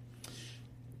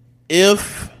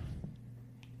 If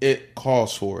it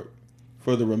calls for it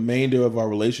for the remainder of our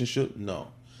relationship, no.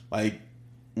 Like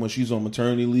when she's on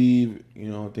maternity leave,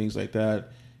 things like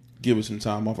that. Give her some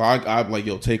time off. I'm like,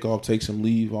 take some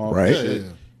leave off. Right. Shit.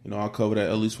 I'll cover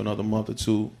that at least for another month or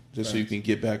two, just so you can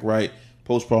get back right.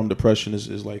 Postpartum depression is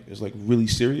really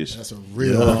serious. That's a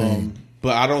real thing.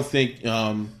 But I don't think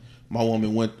my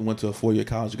woman went to a 4-year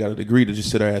college, got a degree to just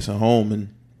sit her ass at home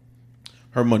and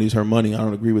her money's her money. I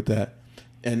don't agree with that.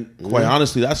 And quite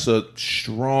honestly, that's a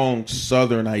strong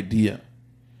Southern idea.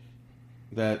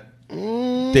 That I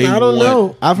don't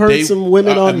know. I've heard some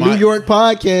women on New York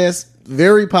podcasts,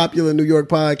 very popular New York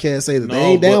podcasts, say that they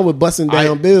ain't down with busting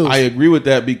down bills. I agree with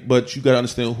that, but you got to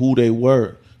understand who they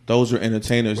were. Those are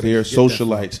entertainers. They are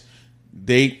socialites.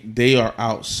 They are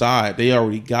outside. They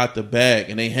already got the bag,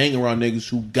 and they hang around niggas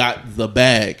who got the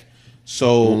bag.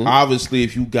 So obviously,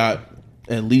 if you got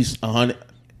at least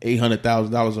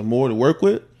 $800,000 or more to work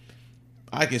with,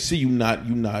 I can see you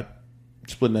not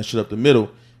splitting that shit up the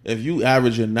middle. If you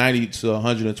averaging $90,000 to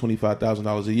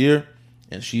 $125,000 a year,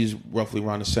 and she's roughly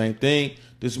around the same thing,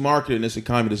 this market and this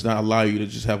economy does not allow you to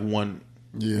just have one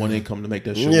income to make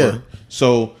that shit work.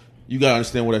 So you gotta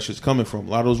understand where that shit's coming from.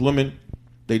 A lot of those women,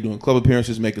 they doing club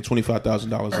appearances, making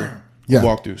 $25,000 a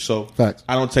walk through. So facts.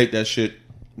 I don't take that shit.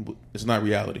 It's not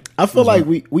reality. I feel like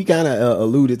we kind of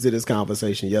alluded to this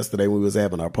conversation yesterday when we was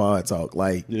having our pod talk.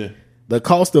 Like, the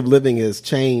cost of living has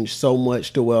changed so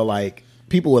much to where, like,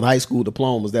 people with high school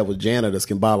diplomas that was janitors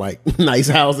can buy, like, nice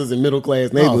houses in middle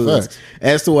class neighborhoods.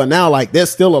 As to where now, like, there's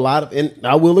still a lot of, and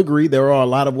I will agree, there are a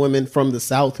lot of women from the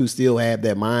South who still have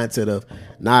that mindset of,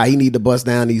 nah, he need to bust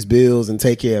down these bills and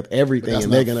take care of everything,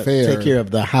 and they're gonna take care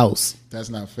of the house. That's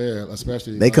not fair,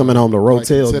 especially they coming home to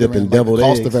Rotel dipping deviled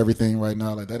eggs. The cost of everything right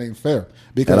now, like, that ain't fair.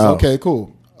 Because okay,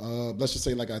 cool. Let's just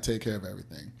say, like, I take care of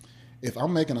everything. If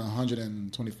I'm making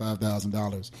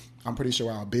 $125,000, I'm pretty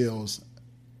sure our bills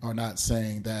are not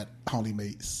saying that I only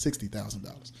made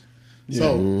 $60,000.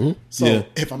 So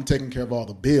if I'm taking care of all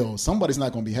the bills, somebody's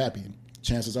not going to be happy.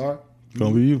 Chances are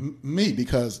gonna be you, me,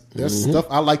 because there's stuff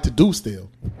I like to do still.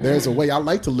 There's a way I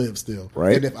like to live still.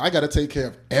 Right. And if I got to take care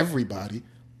of everybody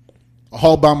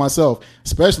all by myself,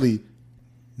 especially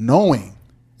knowing,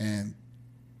 and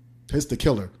it's the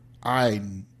killer, I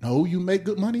know you make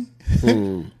good money.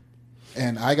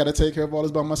 And I got to take care of all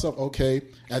this by myself. Okay.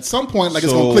 At some point, like,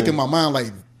 it's going to click in my mind, like,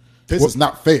 this is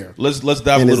not fair. Let's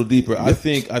dive a little deeper. I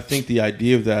think the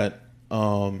idea of that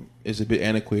is a bit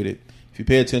antiquated. If you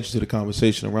pay attention to the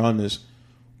conversation around this,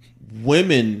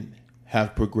 women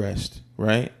have progressed,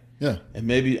 right? Yeah. And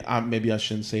maybe I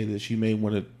shouldn't say this. You may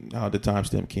want to the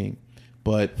timestamp king,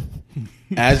 but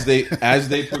as they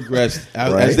progressed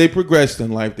as they progressed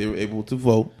in life, they were able to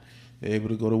vote. They're able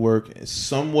to go to work. It's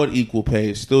somewhat equal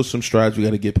pay. Still some strides we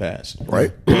got to get past.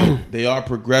 Right. They are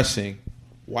progressing.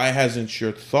 Why hasn't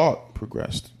your thought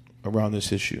progressed around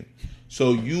this issue?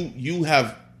 So you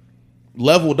have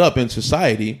leveled up in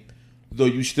society, though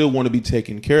you still want to be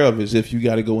taken care of, as if you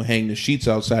got to go hang the sheets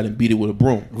outside and beat it with a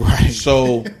broom. Right.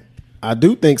 So I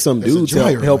do think some dudes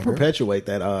help perpetuate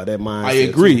that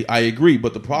mindset. I agree.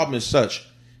 But the problem is such: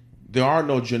 there are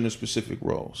no gender specific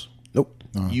roles. Nope.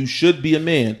 You should be a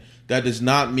man. That does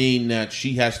not mean that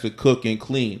she has to cook and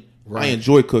clean. Right. I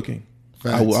enjoy cooking.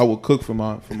 I will cook for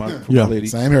my lady.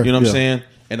 Same here. You know what I'm saying?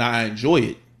 And I enjoy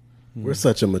it. We're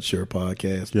such a mature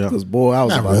podcast. Yeah. Because boy, I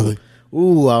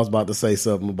was about to say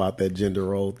something about that gender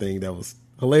role thing that was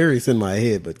hilarious in my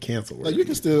head, but cancel worthy. Like, you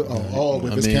can still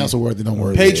if it's cancel worthy, don't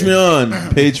worry. Patreon.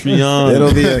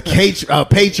 That'll be a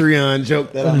Patreon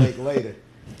joke that I'll make later.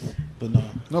 But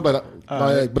no.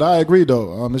 But I agree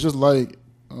though. It's just like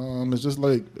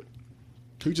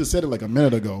you just said it like a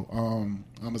minute ago.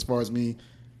 As far as me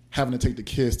having to take the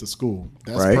kids to school,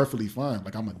 that's perfectly fine.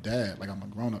 Like, I'm a dad, like, I'm a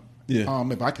grown up. Yeah.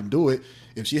 If I can do it,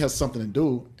 if she has something to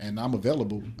do and I'm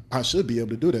available, I should be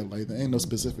able to do that. Like, there ain't no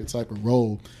specific type of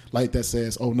role like that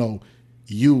says, oh no,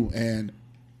 you and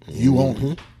you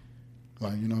only.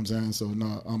 Like, you know what I'm saying? So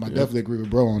no, I definitely agree with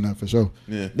bro on that for sure.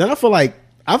 Yeah. Then I feel like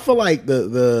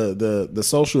the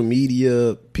social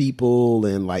media people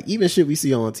and, like, even shit we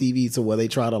see on TV, to where they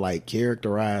try to, like,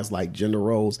 characterize, like, gender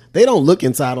roles, they don't look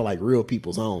inside of, like, real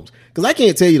people's homes. Because I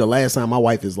can't tell you the last time my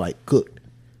wife is, like, cooked.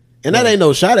 And that ain't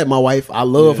no shot at my wife. I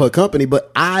love her company,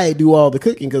 but I do all the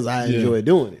cooking because I enjoy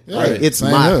doing it. Like, it's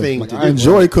my thing to do. I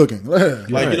enjoy cooking. Like,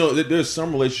 you know, there's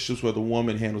some relationships where the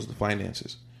woman handles the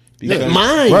finances. Because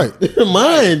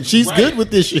mine. She's good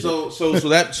with this shit.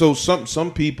 So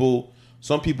some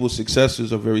people's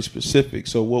successes are very specific.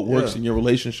 So what works in your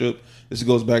relationship, this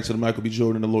goes back to the Michael B.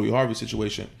 Jordan and the Lori Harvey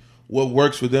situation. What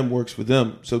works for them works for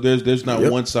them. So there's not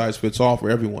one size fits all for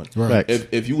everyone. Right.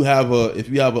 If you have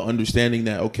an understanding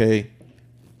that, okay,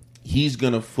 he's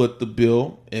gonna foot the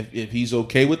bill, if he's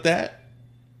okay with that,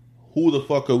 who the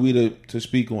fuck are we to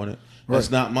speak on it?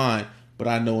 That's not mine. But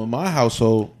I know in my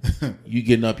household, you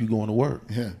getting up, you going to work.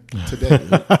 Yeah. Today.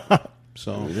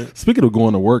 So, speaking of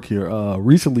going to work here,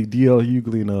 recently DL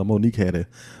Hughley and Monique had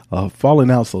a falling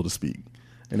out, so to speak,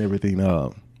 and everything.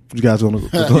 You guys want to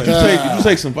go ahead? Did you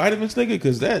take some vitamins, nigga?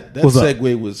 Because that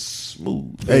segue was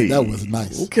smooth. Hey, that was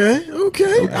nice. Okay.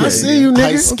 I see you, nigga.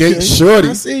 Ice skate shorty.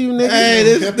 I see you, nigga. Hey,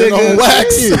 this nigga on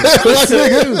wax.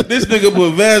 This nigga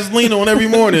put Vaseline on every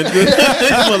morning. This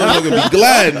motherfucker be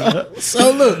gliding.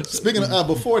 So look, speaking of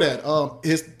before that,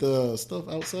 is the stuff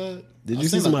outside? Did you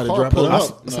see somebody drop it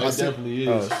up? No, it definitely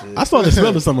is. I started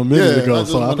smelling something a minute ago,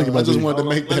 so I think I just wanted to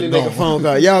make that Make a phone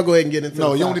call. Y'all go ahead and get into.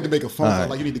 No, you don't need to make a phone call.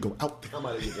 Like you need to go out there.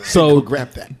 So go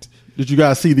grab that. Did you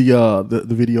guys see the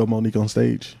video of Monique on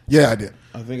stage? Yeah, I did.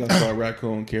 I think I saw a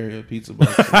raccoon carry a pizza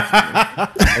box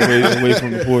away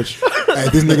from the porch. Hey,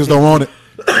 these niggas don't want it.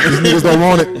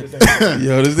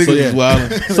 Yo, this nigga is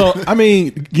wilding. So I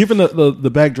mean, given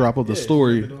the backdrop of the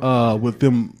story, with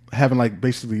them having like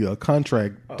basically a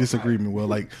contract disagreement, where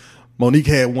like Monique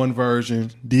had one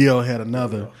version, DL had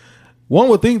another. One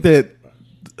would think that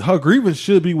her grievance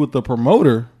should be with the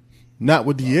promoter, not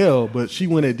with DL, but she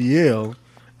went at DL,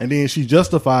 and then she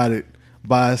justified it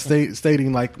by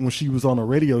stating like when she was on a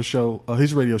radio show,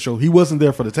 his radio show, he wasn't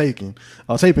there for the taping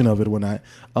of it or whatnot.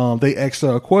 They asked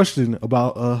her a question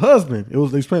about a husband. They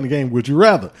was playing the game, Would You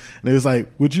Rather? And it was like,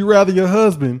 would you rather your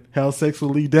husband have sex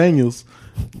with Lee Daniels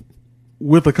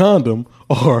with a condom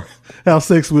or have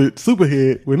sex with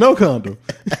Superhead with no condom?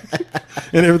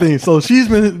 And everything. So she's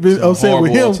been upset with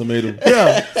him. Ultimatum.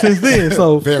 Yeah, since then.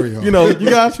 So Very hard. you know,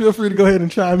 you guys feel free to go ahead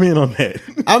and chime in on that.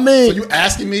 I mean, So you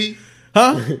asking me?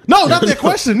 Huh? No, not that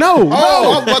question. No.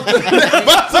 Oh, what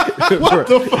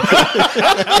the fuck?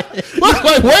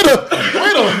 Like, wait a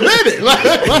minute.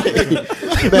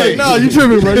 Like, no, you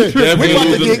tripping, bro. You tripping. We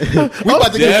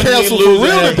about to get canceled for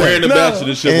real. Brand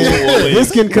ambassador shit.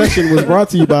 this concussion was brought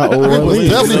to you by We was Orleans.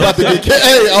 definitely about to get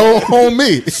canceled. Hey, on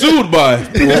me. Sued by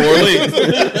Orleans.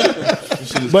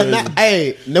 But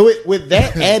with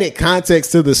that added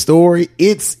context to the story,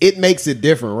 it makes it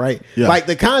different, right? Yeah. Like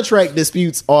the contract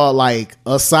disputes are like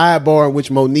a sidebar in which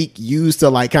Monique used to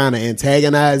like kind of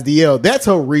antagonize DL. That's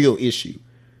her real issue.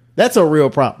 That's a real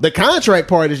problem. The contract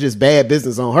part is just bad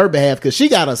business on her behalf because she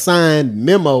got a signed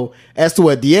memo as to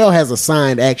what DL has a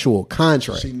signed actual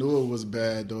contract. She knew it was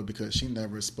bad though because she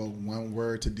never spoke one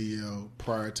word to DL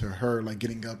prior to her like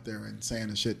getting up there and saying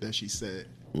the shit that she said.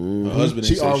 Her husband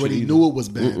She already knew it was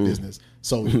bad business.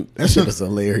 So That shit is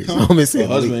hilarious. Her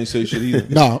husband ain't say shit either.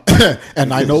 no,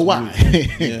 and I know why.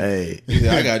 Hey,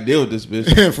 Yeah, I gotta deal with this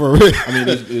bitch. For real. I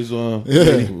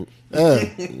mean,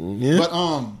 But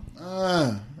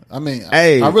I mean,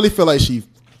 Hey. I really feel like she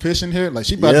fishing here. Like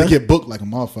she about to get booked like a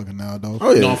motherfucker now, though.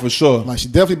 Oh, yeah. no, for sure. Like she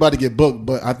definitely about to get booked,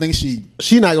 but I think she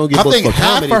not gonna get I booked think for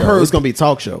half comedy. of her- Though. It's gonna be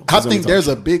talk show. I think there's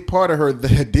a big part of her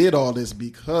that did all this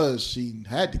because she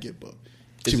had to get booked.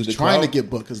 She Is was it the trying to crowd? get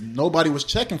booked because nobody was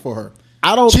checking for her.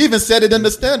 I don't. She even said it in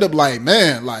the stand up, like,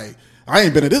 man, like I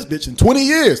ain't been in this bitch in 20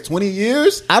 years. 20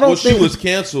 years? I don't Well, think she was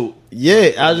canceled.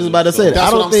 Yeah, I was just about to say that. That's I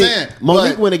don't what I'm think saying.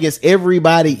 Monique But went against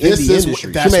everybody in the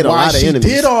industry. That's She made a why lot of she enemies.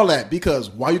 did all that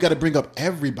because why you got to bring up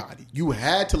everybody? You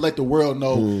had to let the world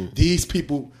know these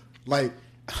people. Like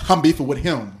I'm beefing with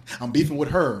him. I'm beefing with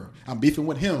her. I'm beefing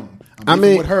with him. I'm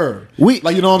beefing with her.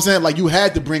 Like you know what I'm saying? Like you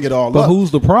had to bring it all But up.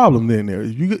 who's the problem then? There,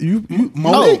 you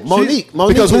Monique. Monique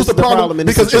Because who's is the problem? in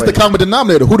this Because it's the situation. common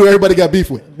denominator. Who do everybody got beef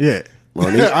with? yeah.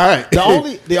 Monique. All right.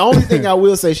 The only thing I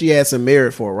will say she had some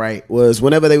merit for, right, was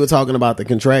whenever they were talking about the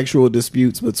contractual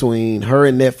disputes between her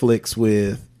and Netflix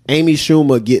with Amy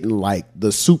Schumer getting like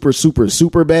the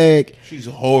super bag She's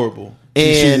horrible.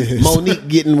 and Monique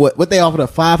getting what they offered her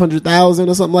 $500,000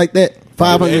 or something like that.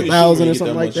 $500,000 or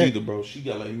something like that. Either, bro. She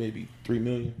got like maybe $3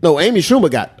 million. No, Amy Schumer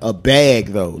got a bag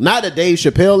though, not a Dave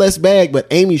Chappelle-less bag, but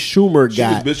Amy Schumer She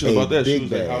got was bitching a about that. She big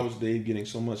was like, bag. "How is Dave getting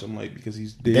so much?" I'm like, "Because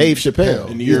he's Dave Chappelle.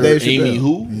 and He's you're Dave Amy Chappelle.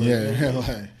 who?"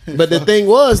 Yeah. But the thing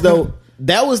was though,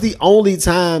 that was the only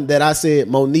time that I said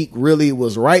Monique really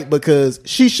was right because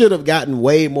she should have gotten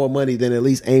way more money than at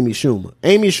least Amy Schumer.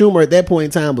 Amy Schumer at that point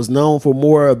in time was known for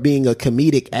more of being a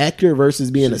comedic actor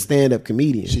versus being a stand-up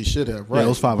comedian. She should have. Right. Yeah, it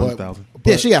was 500,000.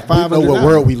 Yeah, she got We know what $500,000.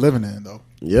 world we living in, though.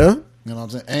 Yeah. You know what I'm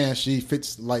saying? And she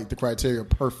fits like the criteria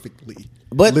perfectly.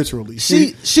 But literally,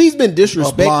 she's been a blonde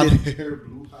disrespected. hair,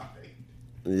 blue eye.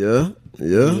 Yeah.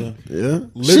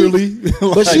 Literally,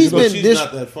 But she's been She's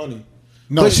not that funny.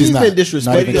 no, but she's not. been Not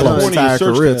disrespected even her close. Porn in your entire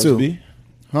search career tabs, too. B.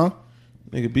 Huh?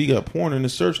 Nigga, B got porn in the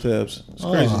search tabs. It's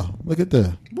crazy. Oh, look at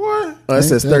that. Oh, it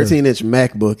says Ain't that 13-inch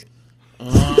MacBook.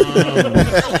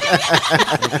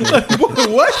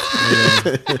 What?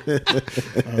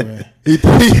 He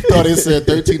thought it said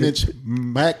 13-inch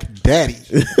Mac Daddy.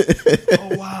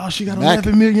 Oh wow, she got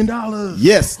 $11 million.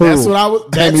 Yes, that's what I was.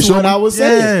 That's what I was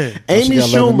saying. Yeah. Amy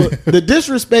Schumer, the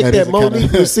disrespect that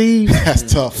Monique received. That's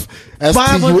tough. That's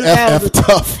 500,000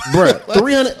 tough, bro.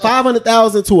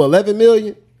 500,000 to 11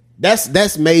 million. That's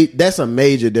a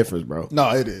major difference, bro. No,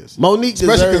 it is. Monique,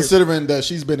 especially considering that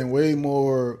she's been in way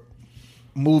more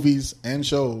movies and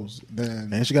shows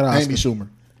than and she got an Amy Schumer.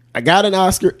 I got an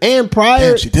Oscar, and prior,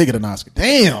 Damn, she did get an Oscar.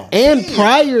 Damn. And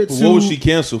prior to, what was she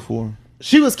canceled for?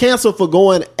 She was canceled for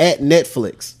going at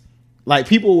Netflix. Like,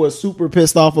 people were super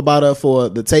pissed off about her for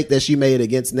the take that she made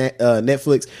against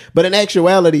Netflix. But in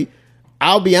actuality,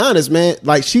 I'll be honest, man.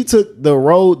 Like, she took the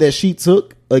road that she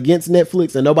took against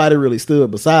Netflix, and nobody really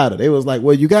stood beside her. They was like,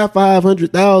 "Well, you got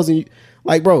 500,000."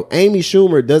 Like, bro, Amy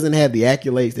Schumer doesn't have the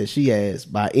accolades that she has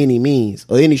by any means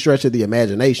or any stretch of the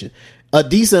imagination. A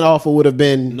decent offer would have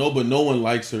been but no one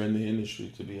likes her in the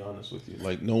industry. To be honest with you,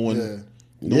 like no one, Yeah.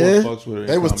 no one fucks with her.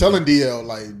 They was telling DL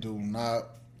like, do not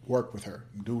work with her.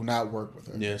 Do not work with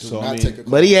her. Yeah, do so, not I mean- take a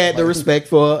call. But he had the Like, respect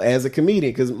for her as a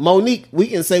comedian, because Monique, we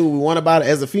can say what we want about her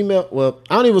as a female. Well,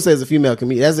 I don't even say as a female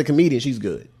comedian. As a comedian, she's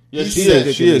good. Yeah, He she said-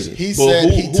 is. She is. he But said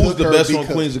he who's took the her best on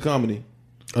because- Queens of Comedy?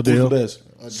 Adele. Who's the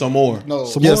best? Some more. No,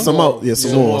 Yeah, Samoa. Yeah,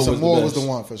 Samoa. Samoa was was the the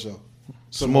one for sure.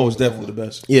 Samoa was definitely the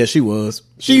best. Yeah, she was.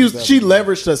 She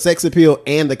leveraged her sex appeal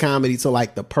and the comedy to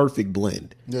like the perfect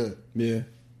blend. Yeah. Yeah,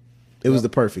 It was the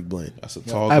perfect blend. that's a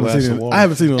tall I haven't glass seen of it. water. I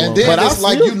haven't seen it. In a And long then time. But it's I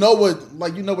like still-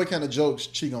 you know what kind of jokes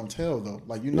she gonna tell though.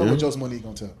 Like you know what jokes Monique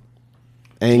gonna tell.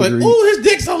 like, Angry. ooh, his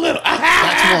dick's so little.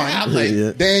 That's one. Yeah. Then you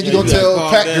Yeah, gonna you gotta tell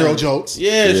calm fat down. girl jokes.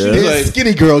 Yeah, she Then was like,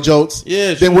 skinny girl jokes.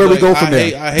 yeah. She Then was where we like, go from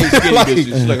there? I hate skinny Like- bitches.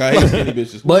 She's like, I hate skinny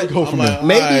bitches. But go from there.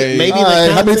 maybe All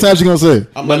right, how many content- times you gonna say?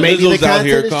 I'm But like, maybe the Lizzo's out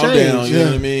here. content has Calm changed. down. You know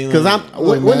what I mean? Because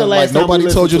Like, when the last time nobody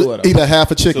we told you listened to her, eat a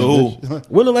half a chicken. To who? bitch.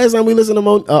 When the last time we listened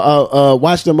to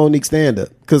watch the Monique stand up?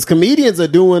 Because comedians are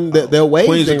doing their wave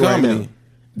Queens of thing right Comedy. now.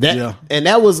 That Yeah. and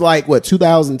that was like what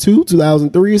 2002,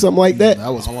 2003, something like that.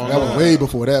 That was way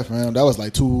before that, fam. That was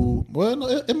like Well, no,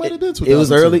 it might have been 2000. It was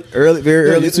very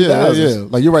early 2000s. Yeah.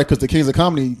 Like you're right, because the Kings of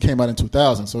Comedy came out in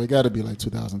 2000, so it got to be like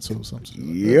 2002 or something.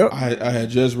 Yep. I had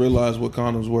just realized what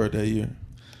condoms were that year.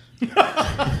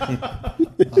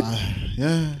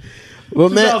 Yeah, Well,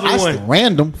 man, 2001.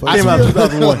 random. Came out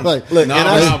 2001. like, look, Nah,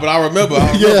 and but I remember.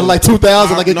 yeah, like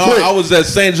 2000, like it no, clicked. I was at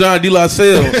St. John de La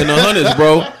Salle in the hundreds,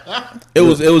 bro. It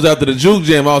was after the juke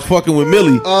jam. I was fucking with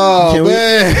Millie. Oh Can we-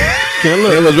 man,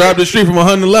 It was right up the street from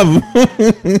 111.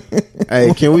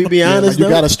 hey, can we be yeah, honest? you though?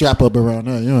 got to strap up around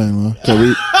there. You ain't lying. Can we?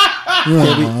 You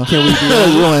ain't lying. Can we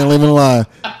be You ain't living a lie.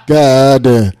 God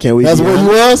damn. Can we That's be where you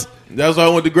was. That's why I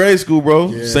went to grade school,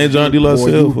 bro. St. John de La Boy,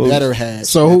 Salle. you folks. better had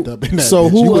So strapped up in that so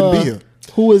bitch. who You wouldn't be here.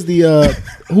 who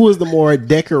is the more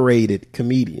decorated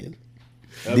comedian?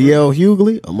 DL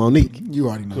Hughley or Monique? You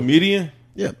already know. Comedian?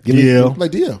 Yeah. Give me- DL.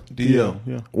 Like DL. DL.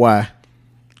 Yeah. Why?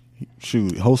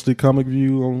 Shoot, hosted Comic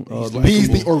View on. He's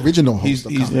the original host. He's,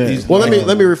 of he's, comedy. he's Well, let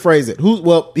me rephrase it.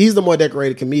 He's the more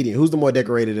decorated comedian. Who's the more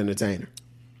decorated entertainer?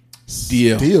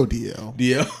 DL. DL.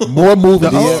 DL. More movies,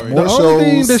 The, more the shows. only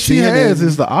thing that she CNN. has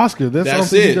is the Oscar. That's That's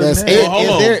the only thing it. she doesn't That's have. it. Hold in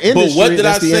on. their But industry, what did I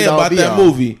that's the say end all about be that all.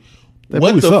 movie? That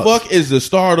What movie the sucks. fuck is the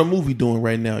star of the movie doing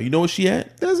right now? You know what she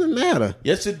at? Doesn't matter.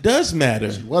 Yes, it does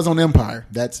matter. Was on Empire.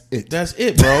 That's it. That's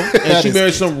it, bro. And That she is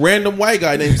married some random white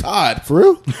guy named Todd. For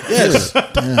real? Yes.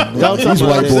 Damn, Y'all these talking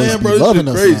white about boys that, be bro? This loving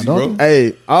shit us crazy, now, bro. don't they?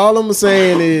 Hey, all I'm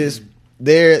saying is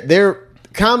their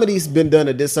comedy's been done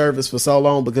a disservice for so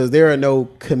long because there are no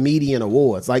comedian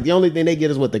awards. Like the only thing they get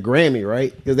is what the Grammy,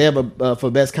 right? Because they have a for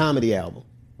best comedy album.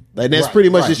 Like that's Right, pretty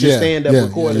much right. just your Yeah, stand up yeah,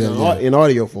 recording yeah. in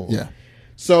audio form. Yeah.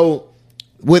 So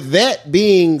with that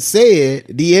being said,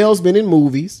 DL's been in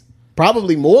movies,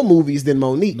 probably more movies than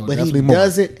Monique, No, but he definitely more.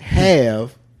 doesn't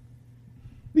have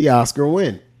the Oscar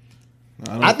win.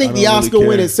 I think the don't Oscar really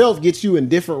win care. itself gets you in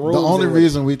different rooms. The only than-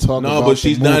 reason we talk No, about but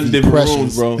she's the not in movie different Precious,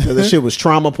 rooms, bro. Because the shit was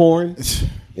trauma porn.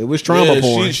 It was trauma Yeah,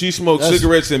 porn. she smoked That's-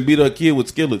 cigarettes and beat her kid with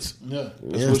skillets. Yeah. That's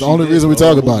That's what the she only did, reason we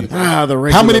bro. talk about it. The How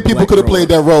regular many people black could have girl. played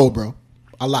that role, bro?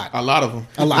 A lot. A lot of them.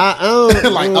 A lot.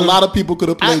 Like a lot of people could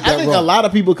have I played that think role. a lot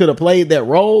of people could have played that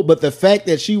role, but the fact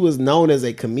that she was known as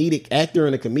a comedic actor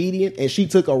and a comedian, and she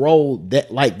took a role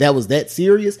that was that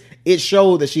serious, it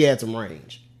showed that she had some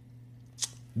range.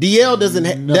 DL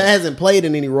hasn't played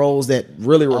in any roles that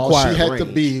really All require she had range. to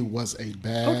be was a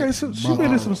bad. Okay, so she mother.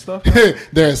 been in some stuff.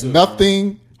 There's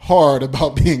nothing hard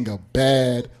about being a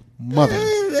bad mother.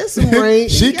 That's some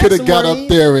range. She You could have some got range. up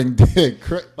there and did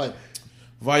like.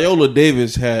 Viola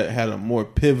Davis had a more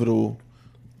pivotal,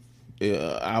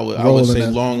 I Role would in say,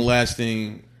 that. long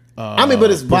lasting I mean,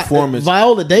 but it's performance.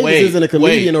 Viola Davis isn't a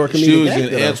comedian or a comedian. She was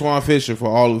actor, in Antoine Fisher for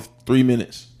all of 3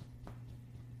 minutes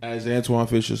as Antoine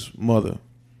Fisher's mother,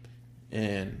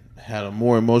 and had a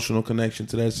more emotional connection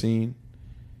to that scene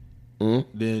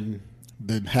than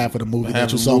half of the movie half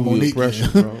that you of saw the movie Monique.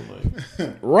 Oppression, bro.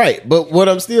 Like, Right, but what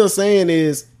I'm still saying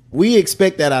is we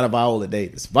expect that out of Viola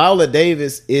Davis. Viola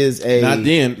Davis is a not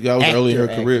then. That was early in her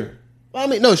career. I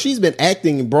mean, no, she's been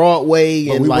acting Broadway,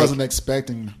 But and we like wasn't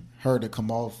expecting her to come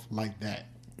off like that.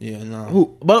 Yeah,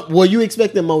 no. But were you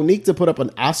expecting Monique to put up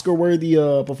an Oscar-worthy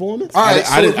performance? All right,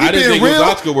 I didn't think it was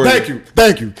Oscar-worthy.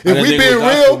 Thank you. If we being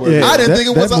real, I didn't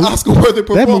think it was an Oscar-worthy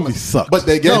performance. That movie sucked. But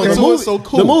they gave it to her so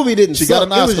cool. The movie didn't She suck. got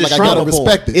an Oscar. It was Like, just I gotta trauma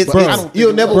respect porn. it. But I don't think You'll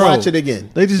it never was. watch it again.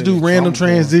 They just do random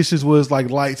trauma porn. transitions where it's like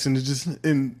lights and it just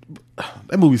and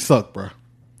that movie sucked, bro.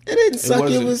 It didn't suck. It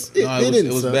wasn't. was.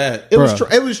 It was bad. It was.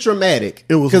 Bruh. It was traumatic.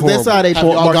 It was because that's how they Have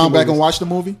y'all market gone back and movies. watched the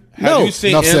movie? Have you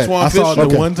seen Enough said. Antoine I saw Fisher? it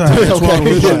the one time. Antoine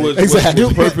Fisher was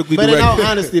Exactly. perfectly But in all directed.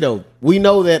 honesty, though, we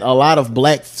know that a lot of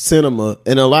black cinema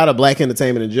and a lot of black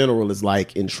entertainment in general is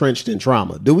like entrenched in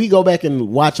trauma. Do we go back and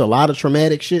watch a lot of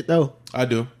traumatic shit though? I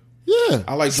do. Yeah.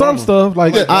 I like Some drama. stuff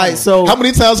like All right, so How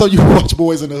many times have you watched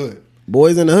Boys in the Hood?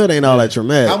 Boys in the Hood ain't all that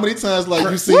traumatic. How many times like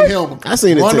you seen him I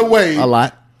seen it run away a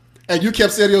lot. and you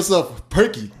kept saying to yourself,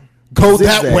 Perky, go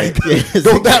that Zigzag. way. Yeah,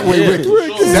 Go that way, Yeah, Ricky. for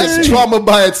sure. That's trauma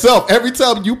by itself. Every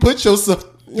time you put yourself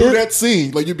through Yeah. that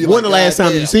scene, like you'd be like, When the last "God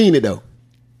time damn." you seen it though?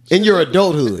 In your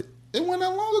adulthood. It wasn't that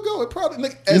long ago. It probably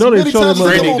like, as know they many showed times them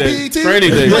as it Training come on Day. BET. Training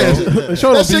Day, bro. They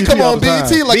showed That shit come on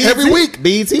BET like every week.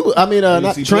 BET. I mean, not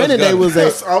BET Training Plus Day got was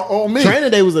Yes, a on me.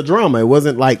 Training Day was a drama. It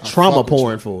wasn't like trauma fuck with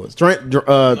porn you. for us.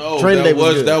 No, Training Day that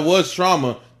was good. that was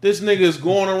trauma. This nigga is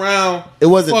going around. It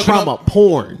wasn't fucking trauma up-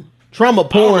 porn. Trauma I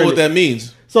don't know porn. what that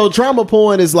means. So trauma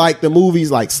porn is like the movies,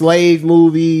 like slave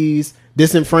movies,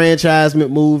 disenfranchisement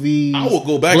movies. I will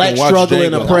go back black and watch struggle Django.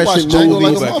 and I watched oppression Django movies.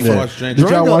 like a Go back and motherfucker. watch Django. Did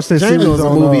y'all watch that Django's series a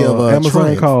on movie of, Amazon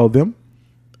Triumph. called Them?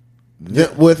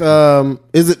 With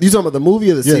is it you talking about the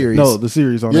movie or the Yeah, series? no, the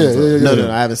series on Yeah, Amazon. yeah, yeah.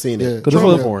 No, I haven't seen Yeah. it. 'Cause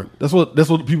Trauma that's porn. That's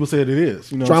what people said it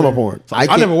is. You know, what Trauma I'm saying? porn. So I I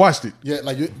can't- never watched it. Yeah,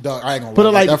 like dog, I ain't gonna Put lie.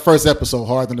 it like- that first episode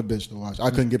hard than the bitch to watch.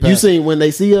 I couldn't get past. You it. seen When They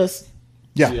See Us?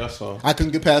 Yeah, Yeah, I saw. I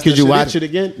couldn't get past. Could that you shit watch either. it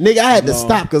again, nigga? I had to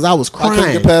stop because I was I couldn't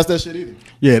crying. get past that shit either.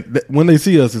 Yeah, When They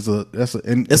See Us, It's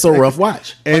a rough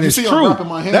watch. and Like, you it's see I'm true. wrapping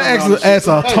my hand That around actually this adds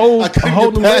shit. a Hey, whole I couldn't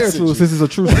new get layer past to it. it since it's a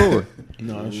true story.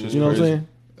 No, that shit's You know what I'm crazy. saying?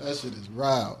 That shit is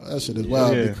wild. That shit is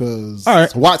wild Yeah. because All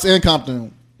right. Watts and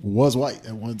Compton was white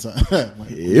at one time. Like,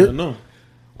 Yeah, no.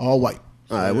 all white.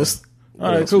 All right,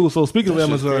 All right, cool. So speaking of That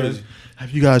shit's Amazon, crazy.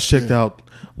 have you guys checked out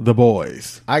The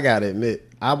Boys? I gotta admit,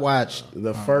 I watched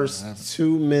the first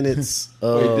 2 minutes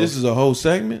of. Wait, this is a whole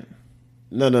segment?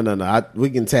 No. We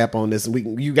can tap on this.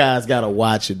 You guys gotta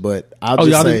watch it, but I'll Oh, just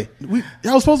y'all say.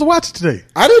 y'all was supposed to watch it today.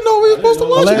 I didn't know we were supposed to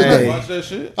watch Hey. it today. Watch that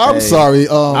shit? I'm Hey. sorry.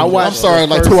 I'm watched sorry. the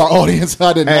Like first- to our audience,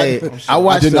 I did Hey, not. I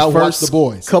watched did the not watch first The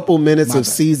Boys. couple minutes My of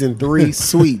bad. season 3.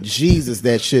 Sweet Jesus,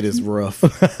 that shit is rough.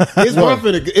 It's rough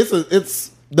in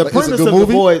it's the But it's a premise good of movie?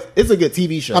 The Boys. It's a good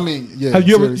TV show. I mean, yeah. Have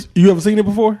you serious. ever seen it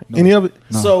before? Any of it?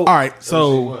 So All right,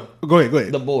 so go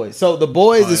ahead. The Boys. So The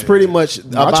Boys is pretty much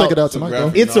I'll about. check it out tonight,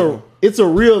 though. It's a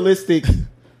realistic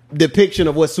depiction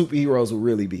of what superheroes would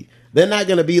really be. They're not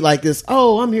gonna be like this.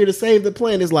 Oh, I'm here to save the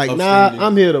planet. It's like, nah, Upstanding.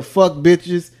 I'm here to fuck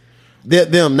bitches.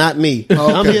 Them, not me.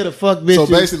 I'm here to fuck bitches. So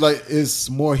basically, like, it's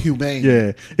more humane. Yeah.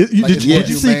 Like, Did it's you more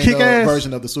see humane, Kick Ass?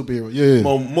 version of the superhero? Yeah.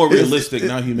 More realistic,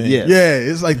 not humane. Yeah. Yeah,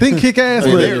 it's like think Kick Ass,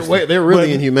 They're really but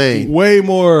inhumane. way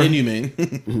more,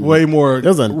 Inhumane. way more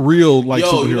There's a- real like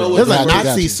Yo, superhero. you know what? There's a Gotcha,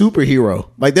 Nazi gotcha. superhero.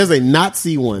 Like there's a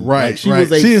Nazi one. Right, Like, she right.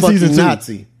 was a She in fucking season 2.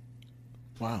 Nazi.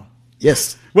 Wow.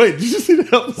 Yes. Wait, did you see that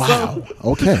episode? Wow.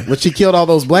 Okay. When she killed all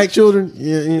those black children.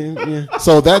 Yeah.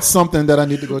 So that's something that I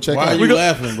need to go check Why are out. you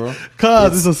laughing, bro?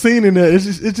 Cause it's a scene in there.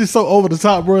 It's just so over the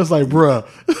top, bro. It's like, bruh,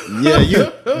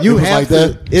 Yeah, you was have like to.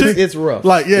 that? It's rough.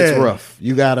 Like, yeah. It's rough.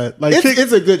 You gotta. Like,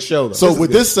 It's a good show though. So would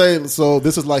this say? So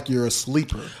this is like you're a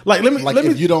sleeper. like let me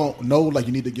If you don't know, like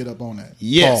you need to get up on that.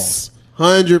 Yes.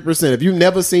 100%. If you've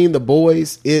never seen The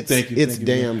Boys, it's Thank you,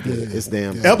 damn good. It's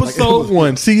damn good. episode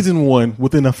 1, season 1,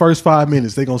 within the first 5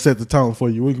 minutes, they're gonna set the tone for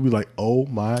you. We can be like, oh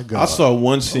my god. I saw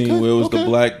one scene Okay, where it was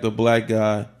okay. the black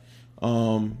guy,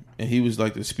 and he was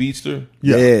like the speedster.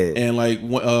 Yeah. And like,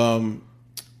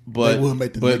 but They will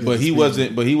make the but nigga but the he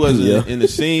speedster. wasn't Yeah. in the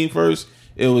scene first.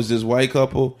 It was this white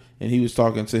couple, and he was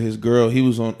talking to his girl. He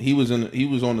was on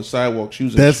the sidewalk. She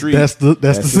was in the That's street. that's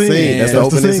the scene. That's the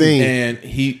opening scene. And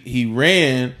he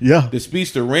ran. Yeah. The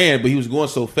speedster ran, but he was going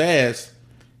so fast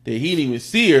that he didn't even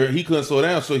see her. He couldn't slow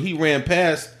down, so he ran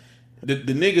past. The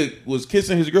nigga was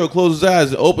kissing his girl, closed his eyes,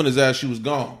 and opened his eyes. She was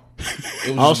gone. It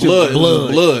was All just shit was blood.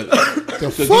 It was just blood.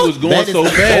 because he was going That is so the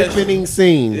fast. opening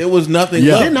scene. It was nothing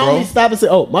Yeah. left, Didn't bro. only stop and say,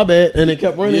 "Oh, my bad," and then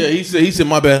kept running. Yeah, he said,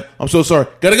 "My bad. I'm so sorry.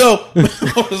 Gotta go."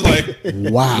 I was like,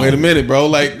 Wow. Wait a minute, bro.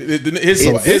 Like his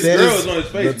girl is on his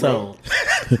face, bro.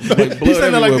 Like blood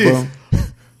saying that like everywhere,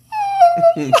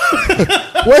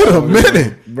 Wait a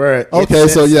minute. Bruh, Okay,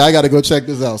 so yeah, I got to go check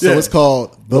this out. So it's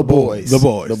called The Boys. The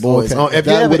Boys. The Boys.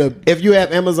 Okay. If you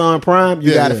have Amazon Prime,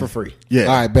 you got it for free. Yeah.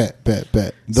 All right, bet.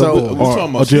 The So- Boys. We're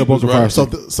talking about jailbirds sleepers, of right?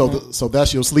 fire. So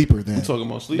that's your sleeper then. We're talking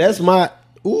about sleep. That's my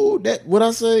what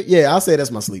I say? Yeah, I'll say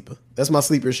that's my sleeper. That's my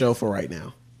sleeper show for right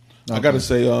now. I gotta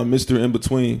say, Mr. In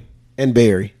Between. And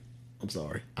Barry. I'm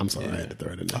sorry. I had to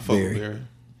throw it in there. I fuck with Barry.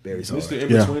 Barry's Mr. hard. In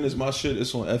Yeah. Between is my shit.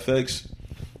 It's on FX.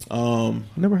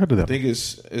 Never heard of that. I think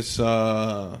it's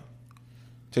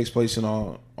takes place in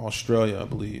Australia, I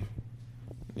believe.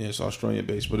 Yeah, it's Australian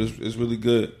based, but it's really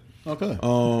good. Okay.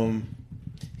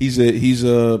 He's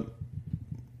a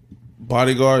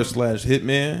bodyguard /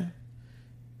 hitman,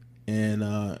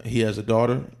 and he has a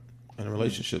daughter and a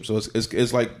relationship. So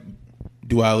it's like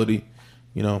duality,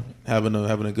 you know, having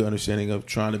a good understanding of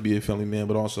trying to be a family man,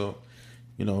 but also,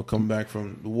 you know, coming back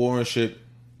from the war and shit,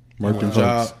 Working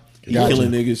job, folks.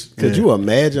 killing niggas. Could you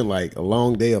imagine like a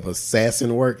long day of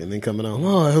assassin work and then coming on?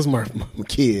 Oh, those my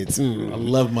kids. I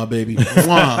love my baby.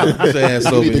 Mwah. His ass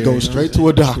You over need to here, go you know? straight to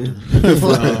a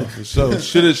doctor. So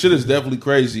shit is definitely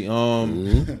crazy.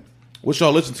 What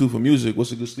y'all listen to for music?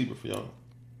 What's a good sleeper for y'all?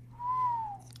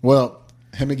 Well,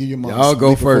 let me give you my Y'all go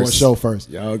sleeper for a first. show first.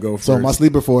 Y'all go first. So my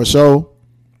sleeper for a show,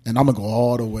 and I'm gonna go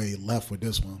all the way left with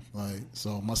this one. Like,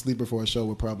 so my sleeper for a show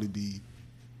would probably be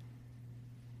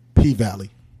P Valley.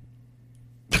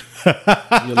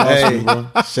 Hey,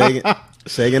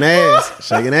 shaking ass.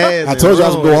 I told you I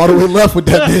was gonna go all the way left with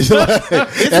that bitch.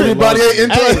 Like, everybody ain't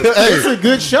into it. It's a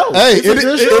good show. Hey,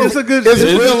 It's a good. It's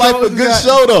real life a good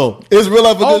show though. It's real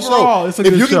life a good Overall, show. it's a If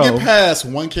good you can show. get past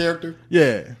one character,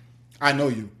 Yeah. I know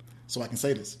you, so I can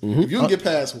say this. If you can get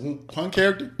past one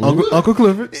character, Uncle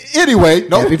Clifford. Anyway,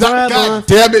 no, Happy Pride God Month.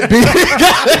 damn it, B.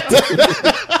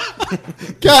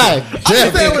 God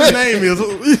damn Say what his it. name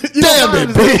is. Damn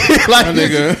it, B. Like,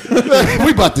 nigga.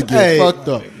 we about to get Hey. fucked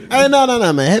up. Hey,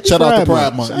 no, man. Happy Shout out to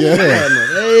Pride Pride Month. Shout Yeah. out to Pride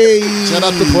Month. Hey. Shout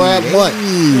out to Pride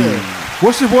Month.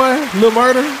 What's your boy? Lil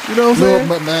Murder? You know what I'm Look, saying?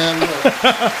 but man, look.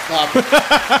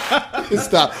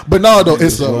 Stop. Stop. But no, though,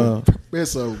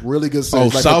 it's a really good series.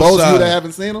 Like, for South those of you Side. that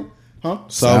haven't seen them, huh?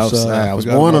 Southside. I was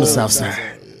born on the South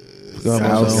Side.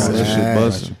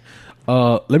 Southside.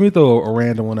 Let me throw a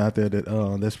random one out there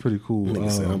that's pretty cool.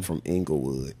 Nigga said I'm from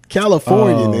Inglewood,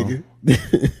 California,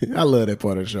 nigga. I love that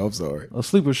part of the show. I'm sorry. A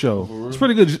sleeper show. It's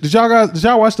pretty good. Did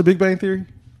y'all watch The Big Bang Theory?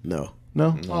 No.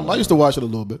 No. I used to watch it a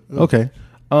little bit. Okay.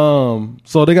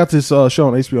 So they got this show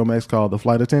on HBO Max called The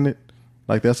Flight Attendant.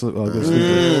 Like that's a good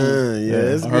sleeper.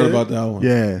 Yeah, I heard about that one.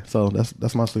 Yeah. So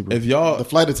that's my sleeper. If y'all, The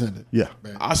Flight Attendant. Yeah.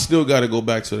 I still got to go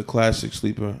back to the classic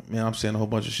sleeper. Man, I'm saying a whole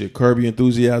bunch of shit. Curb Your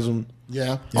Enthusiasm,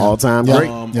 Yeah. All-time Yeah. great.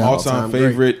 Yeah. all-time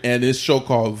favorite, and this show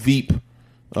called Veep.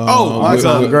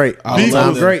 All-time great. Veep All-time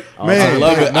was- great. Man, I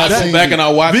love it. I That- sit back and I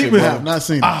watch Veep it, was- I bro. have not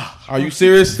seen it. Are you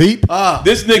serious? Veep?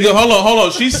 This nigga, hold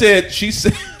on. She said,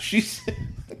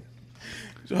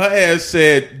 her ass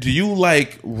said, "Do you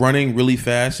like running really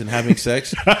fast and having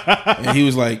sex?" And he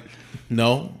was like,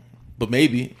 "No, but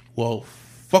maybe." Well,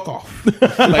 fuck off. Like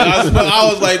I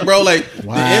was like, bro, like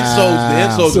the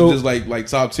insults So- are just like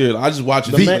top tier. I just watch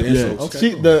it for the insults. She,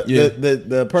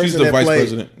 the person She's the that vice played,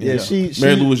 president. Yeah, she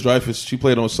Mary Louise Dreyfus. She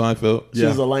played on Seinfeld. she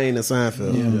was Elaine in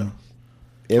Seinfeld.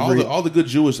 Yeah. All the good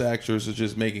Jewish actors are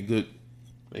just making good.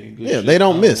 Yeah, shit. they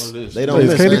don't I miss. know what it is. They don't Is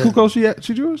miss. Katie man. Kuko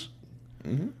she Jewish?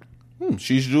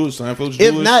 She's Jewish. Seinfeld's Jewish.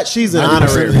 If not, she's an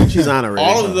honorary. She's honorary.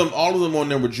 all of them on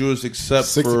there were Jewish except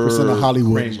 60% of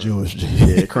Hollywood is Kramer. Jewish.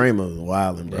 Yeah, Kramer's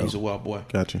wilding, bro. He's a wild boy.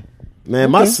 Gotcha.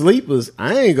 Man, my sleepers,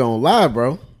 I ain't gonna lie,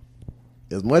 bro.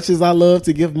 As much as I love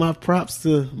to give my props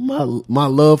to my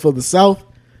love for the South,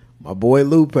 my boy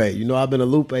Lupe. You know I've been a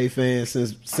Lupe fan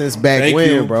since back Thank when,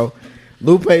 you. bro.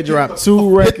 Lupe dropped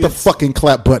 2 records. Hit the fucking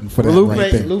clap button for that Lupe,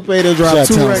 right there. Lupe done dropped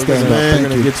 2 Shout-out, records, stand up. man. Thank We're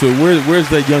gonna get to it. Where's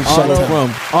that young son from?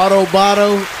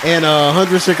 Autobotto and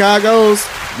 100 Chicago's.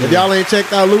 If y'all ain't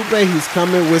checked out Lupe, he's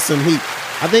coming with some heat.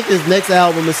 I think his next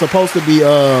album is supposed to be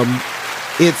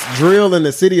it's Drill in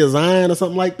the City of Zion or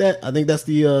something like that. I think that's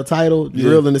the title.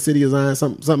 Drill in the City of Zion,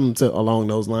 something along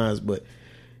those lines. But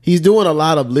he's doing a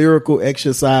lot of lyrical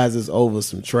exercises over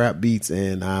some trap beats,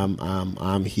 and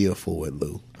I'm here for it,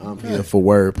 Lou. I'm here for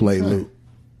wordplay, Lou.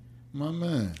 My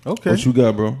man. Okay. What you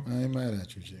got, bro? I ain't mad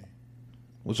at you, G.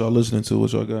 What y'all listening to?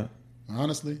 What y'all got?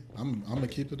 Honestly, I'm gonna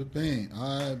keep it a bean.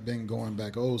 I've been going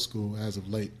back old school as of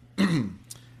late.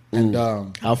 And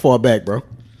How far back, bro?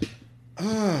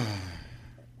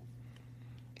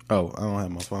 Oh, I don't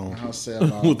have my phone. I'll say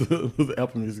about with the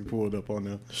Apple Music pulled up on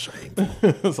there.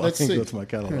 Shameful. So I can't go to my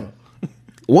catalog.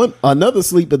 Another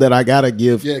sleeper that I gotta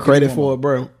give credit for,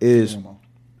 bro, is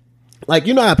like,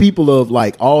 you know how people of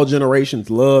like all generations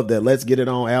love that "Let's Get It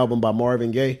On" album by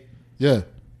Marvin Gaye. Yeah,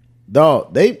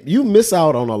 dog, you miss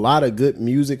out on a lot of good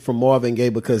music from Marvin Gaye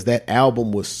because that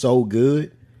album was so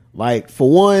good. Like, for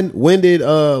one, when did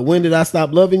I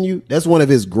Stop Loving You? That's one of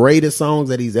his greatest songs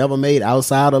that he's ever made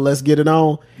outside of Let's Get It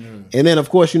On. And then, of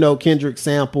course, you know, Kendrick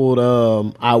sampled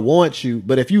I Want You.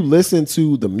 But if you listen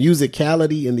to the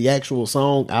musicality in the actual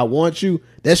song, I Want You,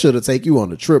 that should have taken you on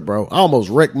the trip, bro. I almost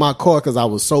wrecked my car because I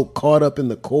was so caught up in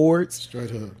the chords.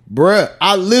 Straight up. Bruh,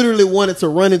 I literally wanted to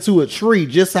run into a tree,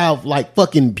 just how like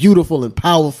fucking beautiful and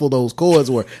powerful those chords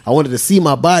were. I wanted to see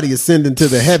my body ascending to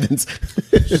the heavens.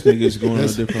 This nigga's going on a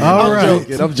different.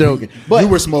 I'm joking. But you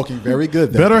were smoking very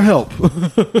good. Better help.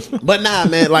 But nah,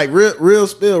 man, like real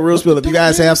spill. If you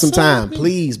guys have some time,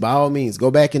 please, by all means,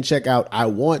 go back and check out "I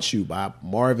Want You" by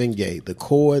Marvin Gaye. The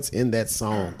chords in that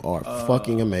song are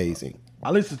fucking amazing. I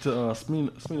listen to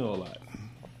Smino a lot.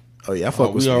 Oh yeah, I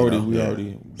fuck with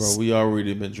Smino. We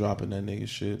already been dropping that nigga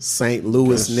shit. St.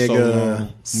 Louis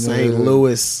nigga, St.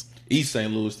 Louis, East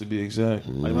St. Louis to be exact.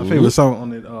 Like my favorite song on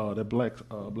that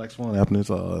Black Swan album is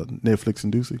Netflix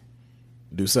and Ducey.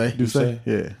 Duce?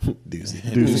 Yeah. Duce.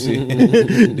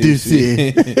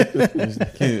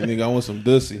 Nigga, I want some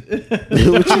Ducey.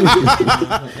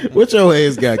 What your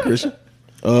ass got, Christian?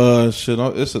 Shit,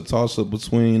 it's a toss up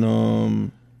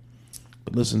between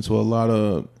listen to a lot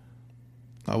of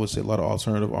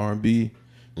alternative R&B.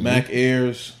 Mac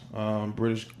Ayres,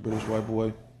 British white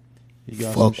boy. He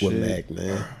got fuck some with shit.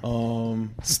 Mac,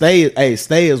 man. Stay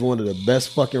is one of the best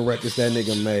fucking records that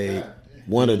nigga made.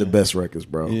 One of the best records,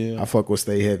 bro. Yeah. I fuck with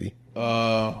Stay Heavy. Who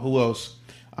else?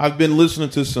 I've been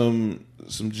listening to some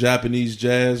Japanese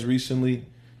jazz recently.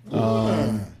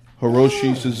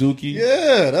 Hiroshi Suzuki.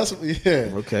 Yeah, that's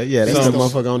Okay, yeah, that's the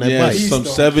motherfucker on that bike. Some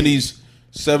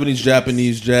 70s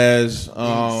Japanese jazz.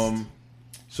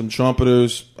 Some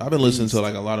trumpeters. I've been listening to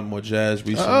like a lot of more jazz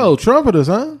recently. Oh, trumpeters,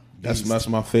 huh? That's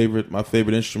my favorite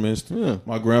instruments. Yeah.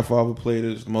 My grandfather played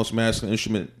it. It's the most masculine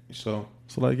instrument. So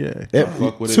like, yeah.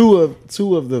 fuck with two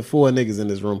of the four niggas in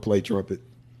this room play trumpet.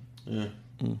 Yeah.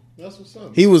 That's what's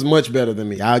up. He was much better than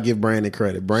me. I'll give Brandon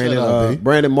credit.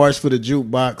 Brandon marched for the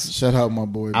jukebox. Shout out my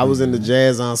boy. I was in the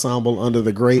jazz ensemble under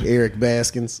the great Eric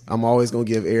Baskins. I'm always gonna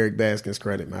give Eric Baskins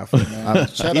credit, man.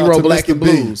 He wrote Black and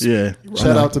Blues. Yeah.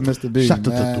 Shout out to Mr. B.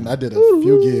 Man, I did a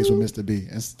few gigs with Mr. B,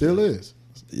 and still is.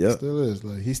 Yep. Still is.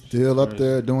 Like, he's still up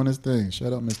there doing his thing.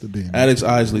 Shout out Mr. B. Man. Alex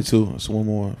Isley too. That's one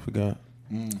more. I forgot.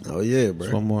 Oh yeah, bro.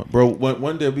 That's one more, bro.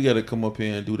 One day we got to come up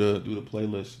here and do the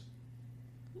playlist.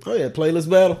 Oh yeah, playlist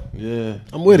battle. Yeah,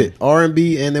 I'm with it.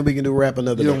 R&B, and then we can do rap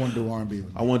another You day. don't want to do R&B.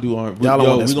 I want to do R&B. Y'all don't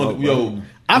want that we smoke,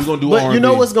 gonna do but R&B. you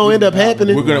know what's gonna end up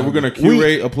happening? We're gonna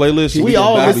curate a playlist. We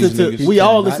all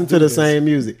listen to the same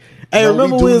music. Hey, No,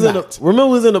 remember we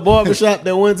was in the barbershop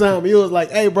that one time? He was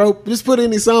like, "Hey, bro, just put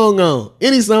any song on,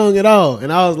 any song at all."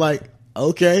 And I was like,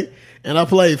 "Okay." And I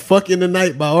played "Fucking the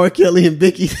Night" by R. Kelly and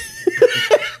Biggie.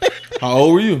 How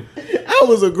old were you? I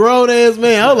was a grown ass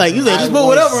man. I was like, "You said just put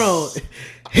whatever on."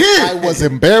 I was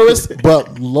embarrassed,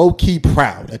 but low key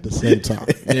proud at the same time.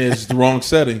 Yeah, it's the wrong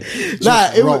setting.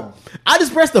 I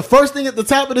just pressed the first thing at the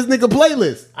top of this nigga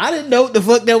playlist. I didn't know what the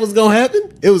fuck that was gonna happen.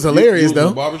 It was hilarious you though. In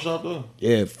the barbershop though.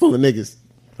 Yeah, full of niggas.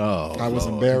 Oh, I was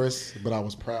embarrassed, but I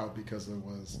was proud because it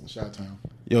was Chi-Town.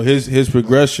 Yo, his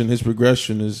progression is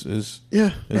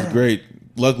great.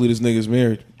 Luckily, this nigga's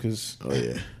married because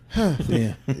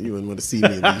Yeah, you wouldn't want to see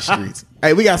me in these streets.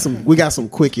 Hey, we got some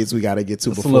quickies we got to get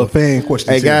to before. Some little fan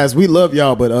questions. Hey guys, we love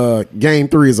y'all, but Game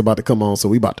 3 is about to come on, so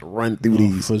we about to run through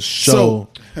these for sure. So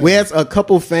we had a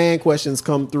couple fan questions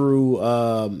come through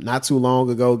not too long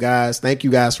ago, guys. Thank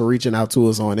you guys for reaching out to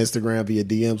us on Instagram via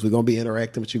DMs. We're gonna be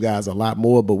interacting with you guys a lot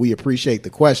more, but we appreciate the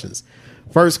questions.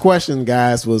 First question,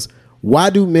 guys, was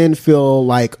why do men feel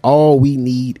like all we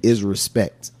need is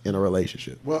respect in a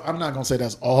relationship? Well, I'm not gonna say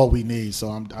that's all we need,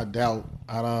 so I doubt.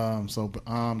 So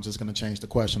I'm just gonna change the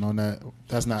question on that.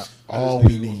 That's not all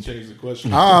we need. Change the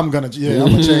question. I'm gonna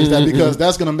change that because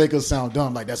that's gonna make us sound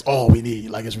dumb. Like that's all we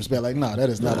need. Like it's respect. Like nah, that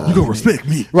is not all. You gonna respect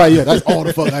me, right? Yeah, that's all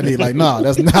the fuck I need. Like nah,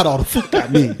 that's not all the fuck I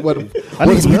need. What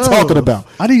is we love. talking about?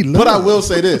 I need love. But I will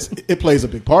say this: it plays a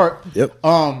big part. Yep.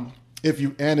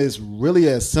 And it's really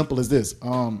as simple as this.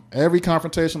 Every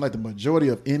confrontation, like the majority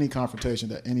of any confrontation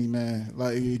that any man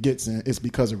like gets in, it's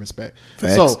because of respect.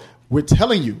 Facts. So we're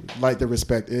telling you, like the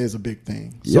respect is a big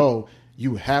thing. Yep. So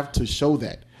you have to show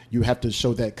that. You have to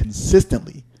show that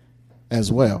consistently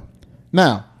as well.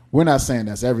 Now, we're not saying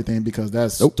that's everything because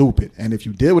that's stupid. And if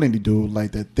you deal with any dude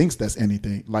like that thinks that's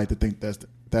anything, like to think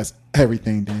that's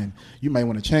everything, then you might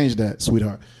want to change that,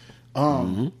 sweetheart.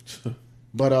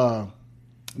 But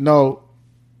no,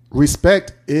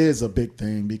 respect is a big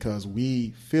thing because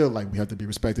we feel like we have to be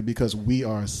respected because we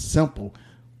are simple.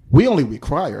 We only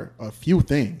require a few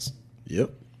things.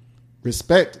 Yep.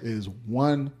 Respect is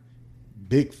one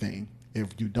big thing. If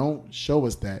you don't show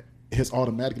us that, it's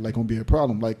automatically like gonna be a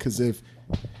problem. Like, cause if,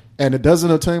 and it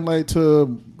doesn't attain like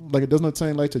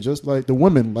to just like the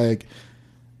women. Like,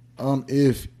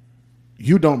 if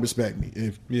you don't respect me,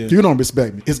 if you don't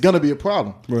respect me, it's gonna be a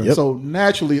problem. Right. Yep. So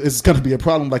naturally, it's gonna be a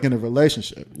problem like in a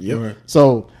relationship. Yep. Right.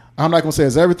 So I'm not gonna say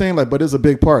it's everything, like, but it's a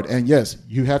big part. And yes,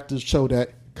 you have to show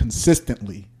that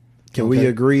consistently. Can we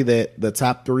agree that the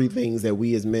top 3 things that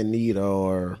we as men need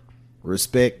are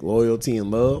respect, loyalty,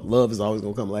 and love? Love is always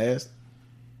going to come last.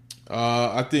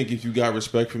 I think if you got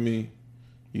respect for me,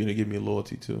 you're going to give me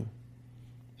loyalty too.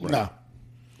 Right. Nah.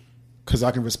 Because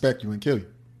I can respect you and kill you.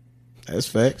 That's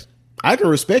facts. I can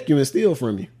respect you and steal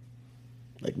from you.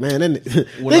 Like, man,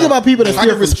 think about people that steal I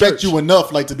can respect church. you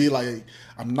enough, like, to be like,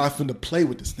 I'm not finna play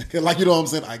with this nigga. Like, you know what I'm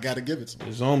saying? I got to give it to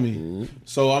you. It's on me. Mm-hmm.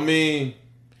 So, I mean,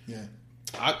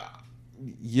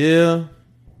 yeah,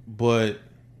 but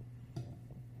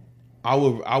I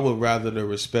would rather the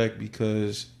respect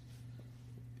because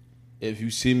if you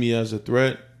see me as a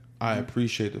threat, I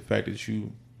appreciate the fact that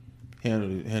you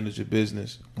handled your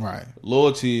business. Right.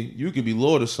 Loyalty, you can be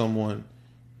loyal to someone,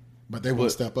 but they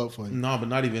won't step up for you. No, but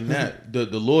not even that. The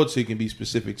loyalty can be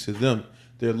specific to them.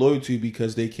 They're loyal to you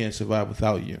because they can't survive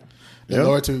without you. They're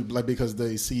loyal to like because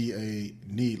they see a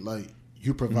need, like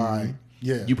you provide. Mm-hmm.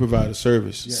 Yeah, you provide a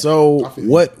service. Yeah. So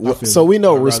what? So we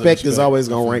know respect is always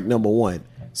going to rank number 1.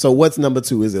 So what's number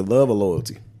 2? Is it love or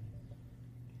loyalty?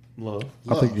 Love.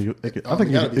 I think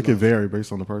it could vary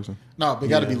based on the person. No, but it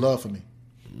got to be love for me.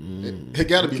 It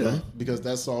got to be love because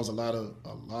that solves a lot of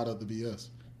the BS.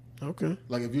 Okay.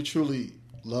 Like if you truly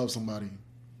love somebody,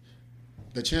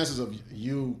 the chances of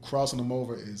you crossing them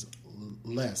over is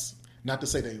less. Not to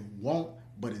say they won't,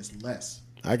 but it's less.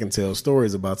 I can tell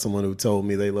stories about someone who told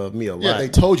me they loved me a lot. Yeah, they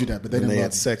told you that, but they didn't. They love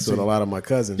had sex you. with a lot of my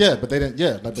cousins. Yeah, but they didn't.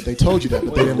 Yeah, but they told you that,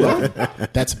 but they didn't love you.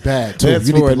 That's bad too. That's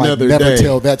you need for to another never day.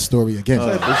 tell that story again.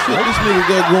 This nigga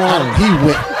got going on. He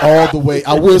went all the way.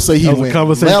 I will say he went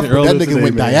left, but that nigga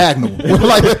went diagonal.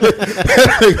 Like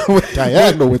that nigga went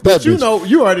diagonal with that. But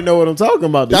you already know what I'm talking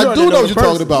about. I do know what you're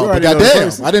talking about. But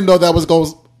goddamn, I didn't know that was going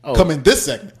to come in this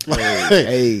segment.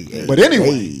 Hey. But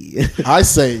anyway, I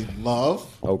say love.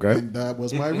 Okay. And that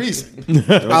was my reason.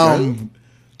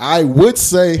 I would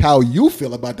say how you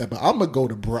feel about that, but I'm going to go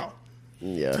to bro.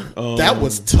 Yeah. That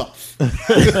was tough.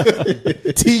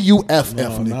 TUFF.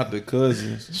 No, not the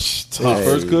cousins.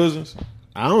 First cousins?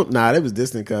 I don't. Nah, they was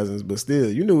distant cousins, but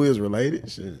still, you knew we was related.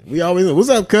 Shit. We always know, what's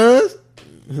up, cuz?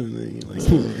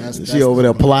 She over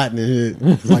there plotting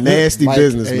and shit. Nasty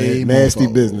business, man. Nasty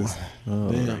business.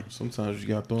 Damn. Sometimes you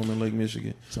got to throw them in Lake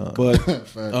Michigan. But,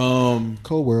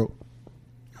 cold world.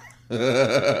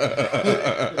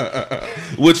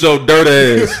 With your dirt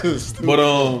ass.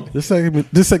 But this segment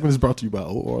is brought to you by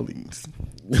Old Orleans.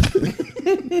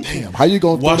 Damn, how you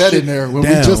gonna throw that in there when we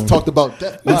just talked about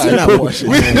that? But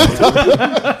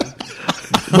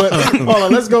hold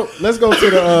on, let's go to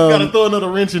the. Gotta throw another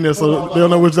wrench in there so they don't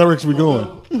know which direction we're going.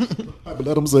 But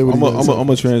let them say what I'm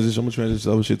gonna transition. I'm gonna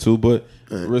transition to other shit too. But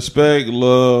respect,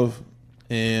 love,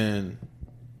 and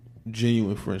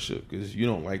genuine friendship, because you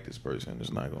don't like this person,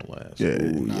 it's not gonna last. Yeah,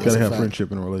 you gotta have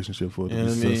friendship in a relationship for it to be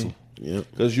successful. Yeah,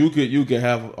 because you could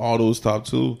have all those top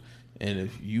 2, and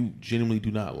if you genuinely do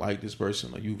not like this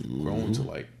person, like you've grown to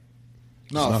like,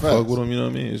 not fuck with them, you know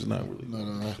what I mean? It's not really.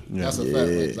 No. That's a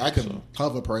fact. Like, I can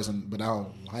love a person, but I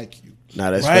don't like you.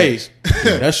 Nah, that's right.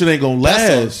 That shit ain't gonna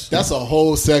last. That's a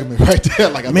whole segment right there.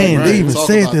 Like, they even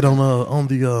said that on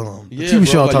the TV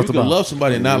show I talked you about. can love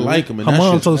somebody and not like them, and her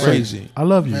mom that shit's crazy. I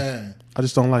love you. Man. I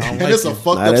just don't like you. And it's a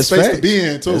fucked up space to be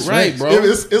in too. That's right, bro.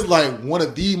 It's like one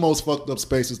of the most fucked up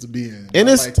spaces to be in. And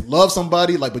it's like to love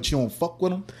somebody, like, but you don't fuck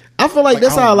with them. I feel like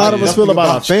that's how a lot of us feel about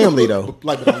our family, though.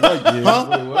 Like,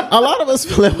 huh? A lot of us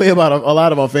feel that way about a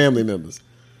lot of our family members.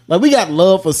 Like, we got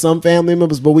love for some family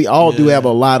members, but we all do have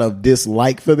a lot of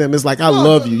dislike for them. It's like, I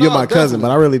love you, you're my cousin,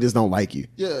 but I really just don't like you.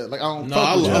 Yeah, like, I don't. No,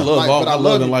 I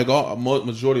love and like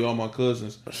majority of all my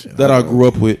cousins that I grew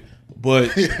up with.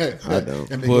 But I don't.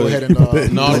 And they go ahead and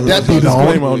that be the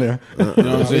name on there. You know what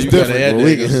I'm saying? You gotta add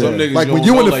that. Some niggas like when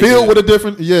you in the field with a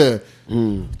different,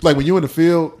 Like when you in the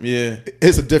field, Yeah.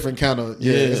 it's a different kind of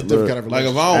it's a different kind of Like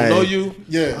relationship. if I don't know you,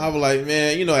 Yeah. I was like,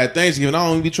 man, at Thanksgiving, I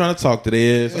don't even be trying to talk to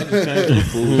their ass. I just came to the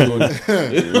food. You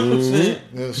know what I'm saying?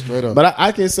 Yeah, straight up. But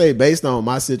I can say, based on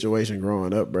my situation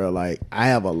growing up, bro, like I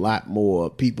have a lot more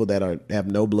people that have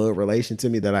no blood relation to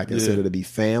me that I consider to be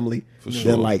family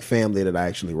than like family that I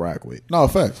actually rock with. No,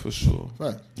 facts. For sure.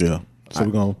 Facts. Yeah. So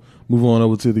we're gonna move on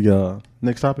over to the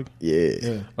next topic.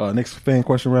 Yeah. Next fan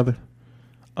question, rather.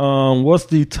 What's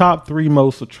the top 3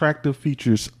 most attractive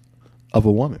features of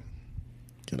a woman?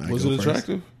 Can I Was go it first?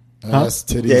 attractive? That's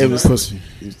titties Yeah, it and was pussy.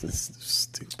 It was just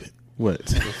stupid. What?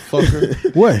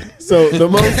 Fucker. What? So the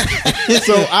most.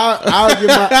 So I'll give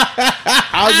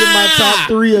my top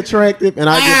 3 attractive, and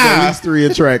I'll give the least 3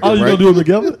 attractive. Oh, you right? gonna do them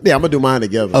together? Yeah, I'm gonna do mine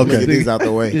together. Okay. Get these out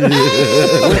the way.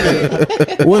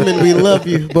 Women, we love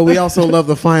you, but we also love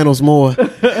the finals more.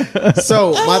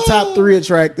 So my top 3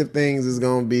 attractive things is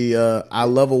gonna be: I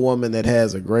love a woman that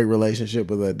has a great relationship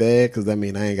with her dad, because that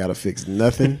means I ain't gotta fix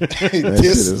nothing. That shit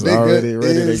This is nigga already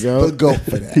ready to is go. the goat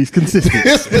for that. He's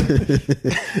consistent.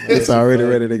 It's already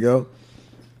ready to go.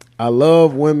 I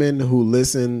love women who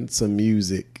listen to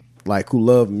music, like who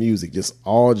love music, just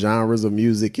all genres of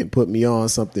music, and put me on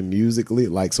something musically.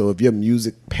 Like, so if your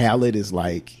music palette is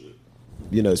like,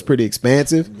 it's pretty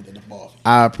expansive,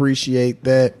 I appreciate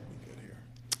that.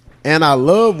 And I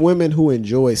love women who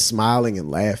enjoy smiling and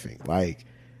laughing. Like,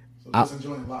 Just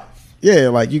enjoying life. yeah,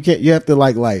 like you have to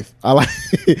like life. I like,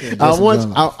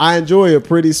 I enjoy a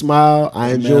pretty smile.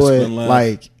 I enjoy masculine laugh.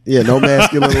 like, no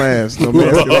masculine laughs. No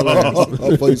masculine laughs.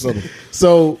 I'll play something.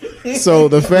 So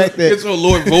the fact It's that so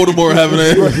Lord Voldemort having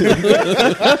a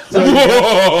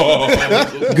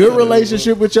good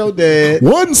relationship with your dad,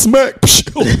 One smack. Two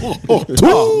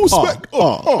smack.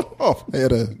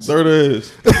 Had a third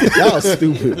is. y'all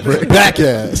stupid, bro. back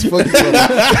ass. Fuck you, brother.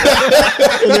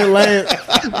 And then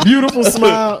laugh, beautiful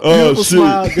smile,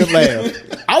 good laugh.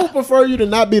 I would prefer you to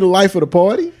not be the life of the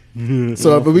party.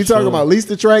 So if we talking about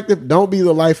least attractive, don't be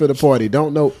the life of the party.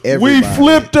 Don't know everybody. We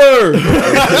flipped her.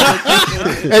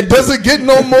 It doesn't get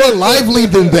no more lively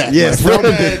than that. Yes, my don't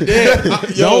friend.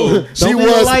 Yo, Don't be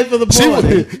the life of the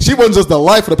party. She wasn't just the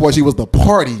life of the party. She was the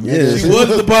party. Yeah. she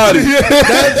was the body.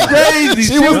 That's crazy.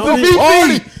 She was Don't the be-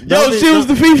 Fifi. Yo, she was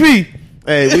the Fifi.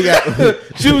 Hey, we got.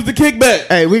 She was the kickback.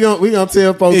 Hey, we gonna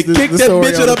tell folks Hey, this kick that story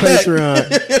bitch on in the the back.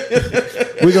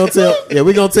 Patreon.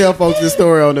 we gonna tell folks this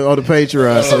story on the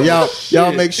Patreon. So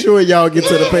y'all make sure y'all get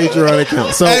to the Patreon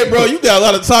account. So Hey, bro, you got a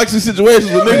lot of toxic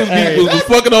situations with niggas be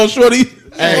fucking on shorty.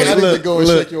 hey, I need to look, go and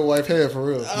look. shake your wife's head for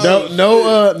real.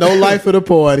 No life of the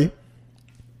party.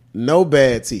 No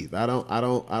bad teeth. I don't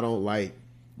like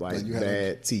you had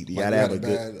bad teeth. You Like, gotta you have had a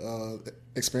good. bad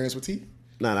experience with teeth.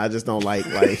 No, I just don't like.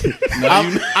 I hate.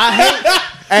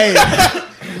 Hey,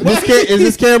 is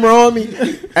this camera on me?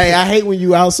 Hey, I hate when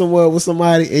you out somewhere with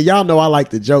somebody, and y'all know I like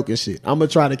to joke and shit. I'm gonna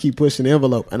try to keep pushing the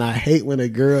envelope, and I hate when a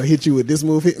girl hit you with this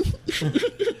move.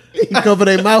 You cover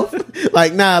their mouth.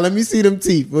 Like, nah, let me see them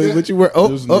teeth. What you were?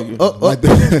 This nigga. Like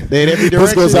They in every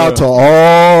this goes direction. out to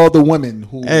all the women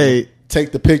who Hey.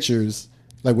 take the pictures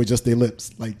like with just their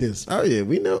lips like this. Oh yeah,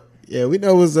 we know. Yeah, we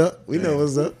know what's up. We know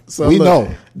what's up. So We look,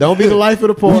 know. Don't be the life of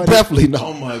the We party. definitely know.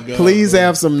 Oh my god. Please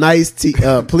have some nice teeth.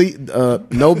 Please,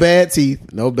 no bad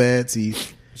teeth. No bad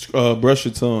teeth. Brush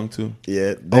your tongue too.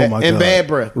 Yeah. Oh my and God. bad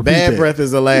breath. Repeat Bad that. breath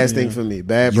is the last thing for me.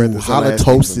 Bad breath You is the last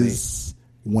thing for me. halitosis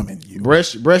women. You.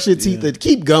 Brush your teeth and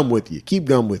keep gum with you. Keep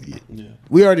gum with you. Yeah.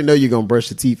 We already know you're gonna brush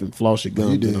your teeth and floss your You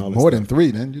gums did and all this more stuff. than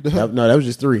 3. Then you did. No, that was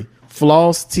just 3.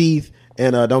 Floss, teeth,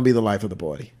 and don't be the life of the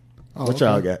party. Oh, What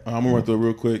y'all got? I'm gonna run through it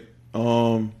real quick.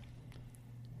 Don't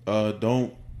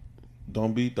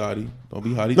be thotty. Don't be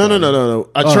hotty. No.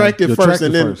 Attractive the first attractive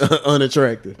and then first.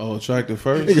 unattractive. Oh, attractive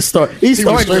first. Nigga start. He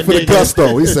went straight for the guts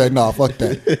though. He said, "Nah, fuck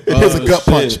that." Here's a gut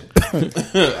punch.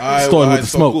 Starting with the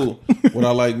smoke. Cool. What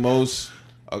I like most,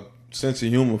 a sense of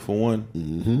humor for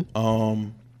one.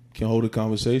 Can hold a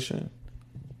conversation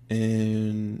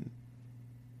and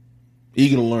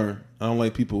eager to learn. I don't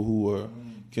like people who are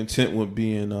content with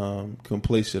being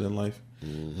complacent in life.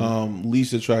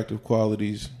 Least attractive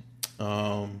qualities.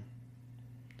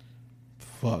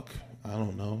 Fuck. I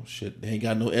don't know. Shit. They ain't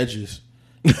got no edges.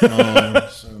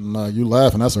 Nah, you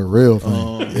laughing? That's a real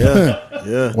thing.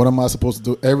 Yeah. What am I supposed to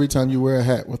do every time you wear a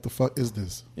hat? What the fuck is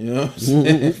this? You know what I'm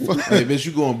saying? Hey, bitch,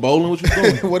 you going bowling? What you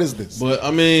doing? What is this? But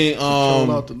I mean,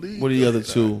 out the league. what are the other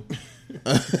two?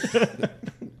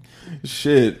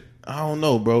 Shit, I don't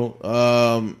know, bro.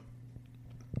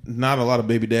 Not a lot of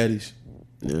baby daddies.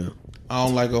 Yeah. I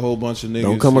don't like a whole bunch of niggas.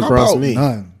 Don't come How across about me.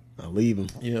 none? I'll leave them.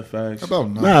 Yeah, facts. How about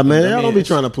none? Nah, man, I y'all mean, don't be it's-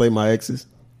 trying to play my exes.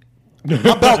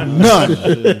 About none.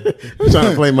 I'm trying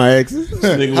to play my exes. This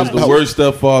nigga was the worst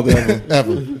stepfather ever.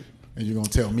 Ever. And you're gonna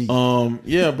tell me?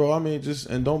 Yeah, bro. I mean,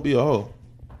 and don't be a hoe.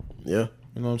 Yeah.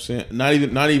 You know what I'm saying? Not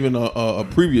even a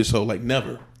previous hoe. Like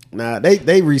never. Nah,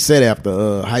 they reset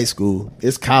after high school.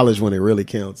 It's college when it really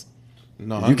counts.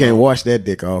 No, you can't wash that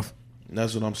dick off.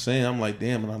 That's what I'm saying. I'm like,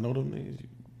 damn, and I know them niggas.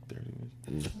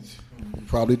 You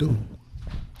probably do.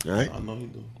 All right. I know you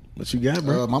do. What you got,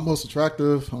 bro? My most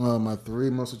attractive, my 3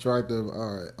 most attractive.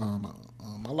 All right.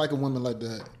 I like a woman like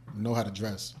that know how to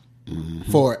dress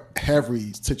for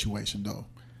every situation though.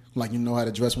 Like you know how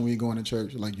to dress when we going to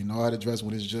church. Like you know how to dress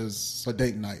when it's just a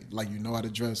date night. Like you know how to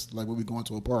dress like when we going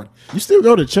to a party. You still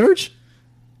go to church?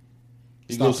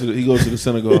 He goes to the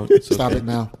synagogue. Stop it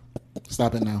now.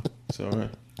 Stop it now. It's all right.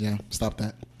 Yeah, stop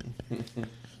that.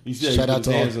 You said Shout out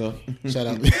to hands all. up. Shout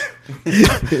out.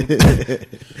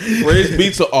 Praise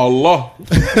be to Allah.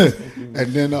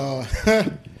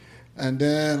 And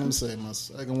then let me say my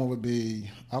second one would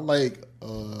be I like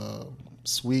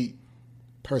sweet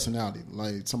personality,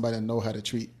 like somebody that know how to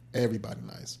treat everybody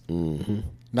nice,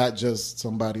 not just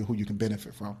somebody who you can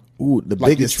benefit from. Ooh, the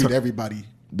like biggest you treat everybody.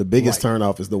 The biggest right.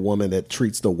 turnoff is the woman that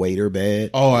treats the waiter bad.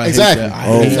 Oh, I exactly. hate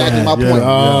that. Exactly my point.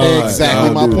 Yeah. Exactly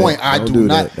my point. I do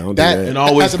not. Don't do that. that. And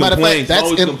always as a matter of complains. fact,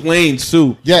 Always complains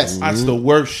too. Yes, that's the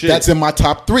worst shit. That's in my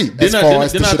top 3 as far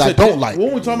as the shit I don't like.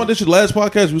 When we talking about this shit last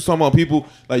podcast, we was talking about people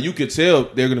like you could tell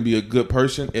they're going to be a good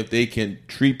person if they can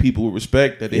treat people with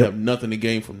respect, that they have nothing to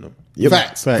gain from them.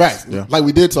 Facts. Yeah. Like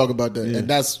we did talk about that,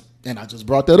 and I just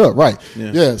brought that up, right?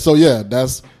 Yeah. So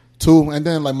that's 2, and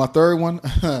then like my third one,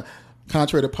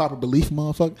 contrary to popular belief,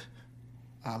 motherfucker,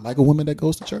 I like a woman that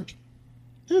goes to church.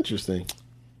 Interesting.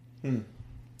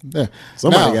 Yeah.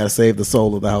 Somebody got to save the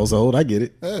soul of the household. I get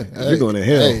it. You're going to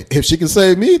hell. Hey, if she can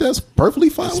save me, that's perfectly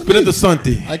fine. Spit at the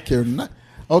Sunday. I care not.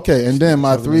 Okay, and then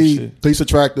my least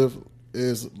attractive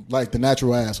is like the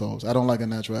natural assholes. I don't like a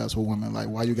natural asshole woman. Like,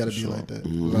 why you got to be like that?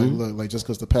 Like, look, like just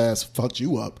because the past fucked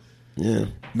you up,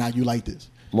 now you like this.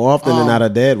 More often than not, her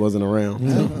dad wasn't around.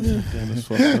 Damn, that's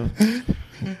fucked up.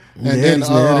 And then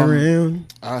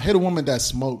around. I hate a woman that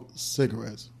smokes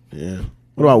cigarettes. Yeah.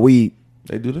 What about weed?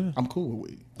 They do that. I'm cool with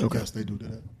weed. Okay. Yes, they do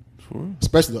that. For real?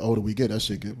 Especially the older we get, that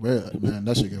shit get red, man.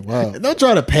 That shit get wild. Don't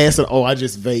try to pass it. Oh, I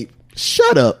just vape.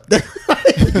 Shut up.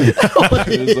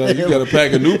 It's like, you got a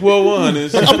pack of Newport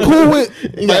 100s. Like, I'm cool with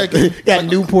got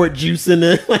Newport juice in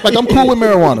there. like I'm cool with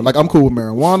marijuana. Like I'm cool with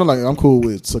marijuana. Like I'm cool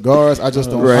with cigars. I just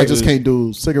don't. I just can't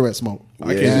do cigarette smoke.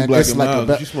 I can't do Black and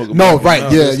Miles. You smoke a no, Black and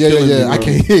right? Miles. Yeah. Me, I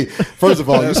can't. First of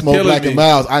all, you smoke Black and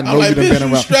Miles. I know like, you done been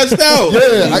around. Stressed out.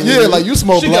 Like you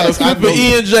smoke She Black. got a flip of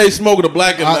E&J smoking a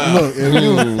Black and Miles.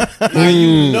 Now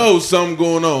you know something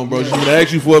going on, bro. She gonna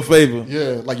ask you for a favor.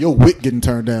 Yeah, like your wick getting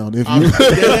turned down if you,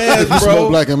 Yes, you smoke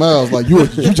Black and Miles. Like you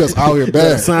just out here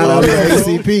bad. Sign out of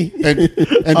ACP. And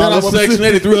then I That's Section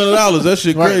 80, $300. That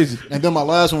shit crazy. And then my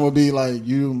last one would be like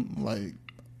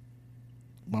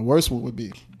my worst one would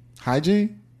be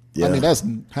hygiene. Yeah. I mean that's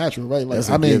natural, right? Like That's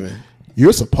a given.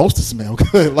 you're supposed to smell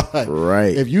good. Like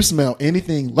Right. if you smell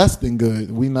anything less than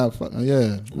good, we not.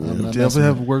 Definitely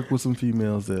have worked with some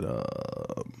females that,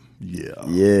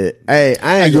 Yeah. Hey,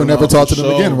 I ain't You'll gonna never talk to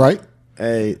them again, right?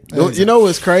 Hey, you know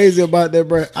what's crazy about that,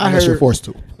 bro? Unless you're forced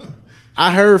to.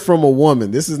 I heard from a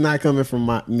woman. This is not coming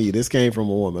from me. This came from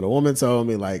a woman. A woman told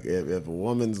me like if a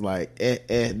woman's like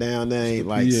down there, ain't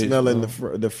like smelling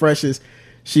the freshest,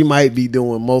 she might be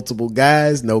doing multiple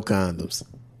guys, no condoms.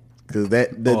 Because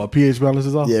pH balance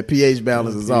is off. Yeah, pH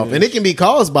balance is off, and it can be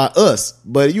caused by us.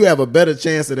 But you have a better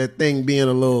chance of that thing being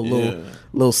a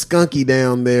little skunky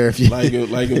down there. If you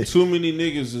if too many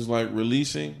niggas is like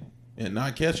releasing and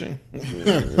not catching,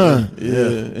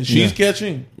 and she's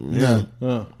catching, that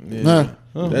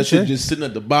shit just sitting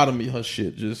at the bottom of her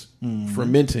shit, just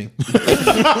fermenting.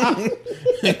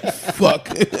 Fuck.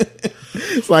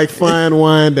 It's like fine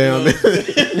wine down there.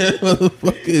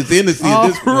 It's Hennessy at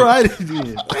this point. Right.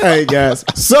 All right, guys.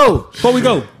 So Before we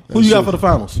go, who you got for the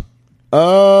finals?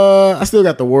 I still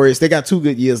got the Warriors. They got 2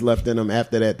 good years left in them.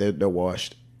 After that, they're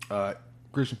washed. All right,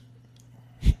 Christian.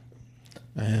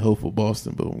 I had hope for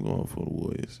Boston, but I'm going for the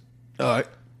Warriors. All right,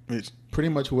 Mitch. Pretty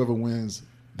much whoever wins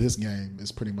this game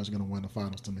is pretty much going to win the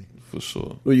finals to me. For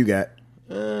sure. Who you got?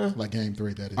 Like game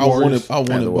 3, that is. I wanted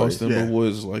the Warriors. Boston, Yeah. but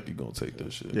Warriors is likely going to take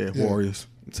that shit. Yeah, Yeah. Warriors.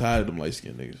 I'm tired of them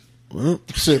light-skinned niggas.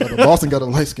 Shit, but Boston got a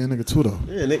light skinned nigga too though.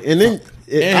 Yeah, and then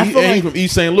And I he feel like from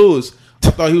East St. Louis. I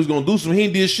thought he was going to do something. He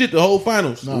ain't did shit the whole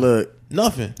finals. look.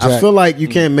 Nothing. I feel like you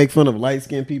can't make fun of light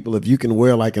skinned people if you can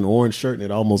wear like an orange shirt and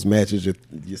it almost matches your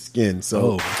skin.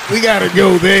 So we gotta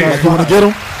go there. Like, you want to get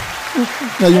him?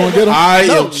 Yeah, you want to get him? I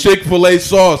am Chick-fil-A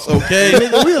sauce, okay?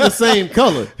 Nigga, we are the same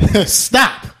color.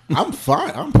 Stop. I'm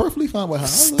fine. I'm perfectly fine with how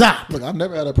Stop. Look, I've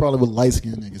never had a problem with light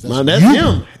skinned niggas. That's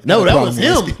him. No, that was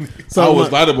him. So I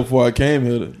was lighter before I came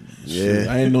here. Yeah,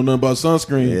 I ain't know nothing about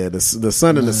sunscreen. Yeah, the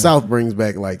sun in the South brings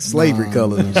back like slavery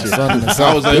colors and shit. Sun in the I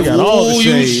South. was like, got all the "Ooh, you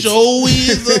shades." show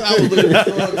is." I was looking at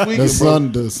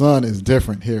The sun is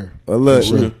different here. But look,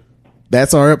 Sure.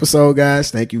 that's our episode,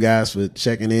 guys. Thank you guys for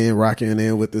checking in, rocking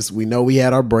in with us. We know we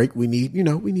had our break. We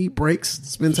need breaks.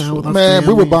 Spend time with our Man,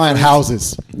 family. we were buying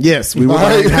houses. Yes, we were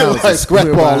buying houses. Like, scrap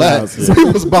We were all buying that. houses. We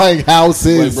was buying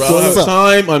houses. Like, bro, I don't have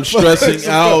time. I'm stressing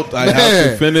out. I have Man.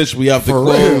 to finish. We have to For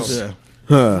close. real.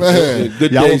 Huh. Man,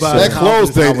 Good Y'all day, was sir. that close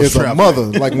houses, I date was is a trapped. mother.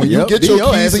 Like when you Yep. get your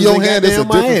Your keys ass in was your in hand, it's a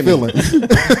goddamn different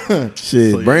feeling.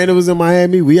 Shit, Brandon was in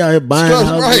Miami. We out here buying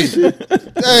houses. Right.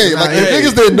 Hey, like if Hey.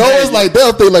 niggas didn't know us, like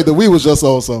they'll think like that we was just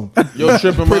on something. Your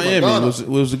trip in Miami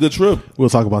was a good trip. We'll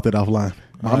talk about that offline.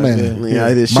 My man. Yeah,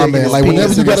 I just My shaking man, his like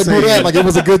whenever penis you in got to the do that, sand. like it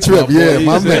was a good trip. Yeah, Boy,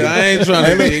 my he said, man. I ain't trying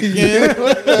to be again.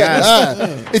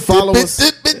 Guys, follow us.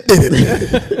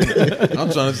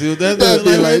 I'm trying to see what that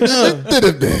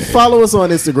does. Follow us on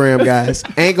Instagram, guys.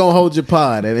 Ain't Gonna Hold Your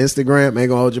Pod at Instagram. Ain't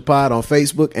Gonna Hold Your Pod on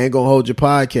Facebook. Ain't Gonna Hold Your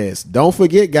Podcast. Don't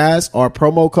forget, guys, our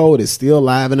promo code is still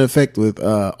live in effect with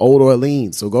Old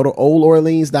Orleans. So go to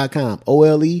oldorleans.com.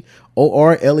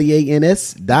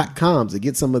 OLEORLEANS.com to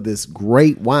get some of this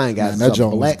great wine, guys. Man, that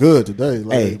joint was good today.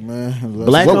 Like, Hey, man,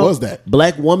 Black what was that?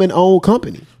 Black woman owned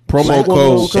company. Promo Black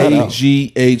woman-owned code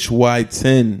company.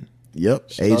 AGHY10.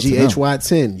 Yep, Shout out to them.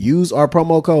 AGHY10. Use our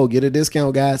promo code, get a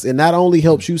discount, guys. It not only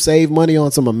helps you save money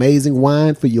on some amazing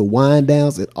wine for your wine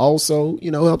downs, it also,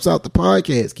 helps out the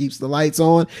podcast, keeps the lights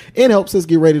on, and helps us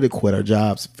get ready to quit our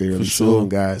jobs fairly soon,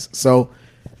 guys. So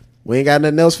we ain't got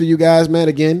nothing else for you guys, man.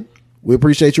 Again, we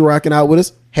appreciate you rocking out with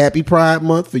us. Happy Pride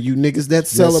Month for you niggas that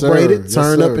celebrate it. Yes,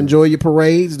 Turn up, sir. enjoy your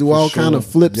parades, do all kind of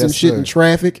flips Yes, and shit sir. in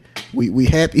traffic. We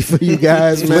happy for you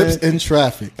guys, man. Flips in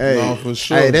traffic. Hey, No, for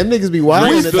sure. Hey, them niggas be wild.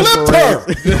 We flipped her.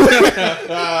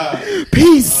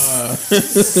 Peace.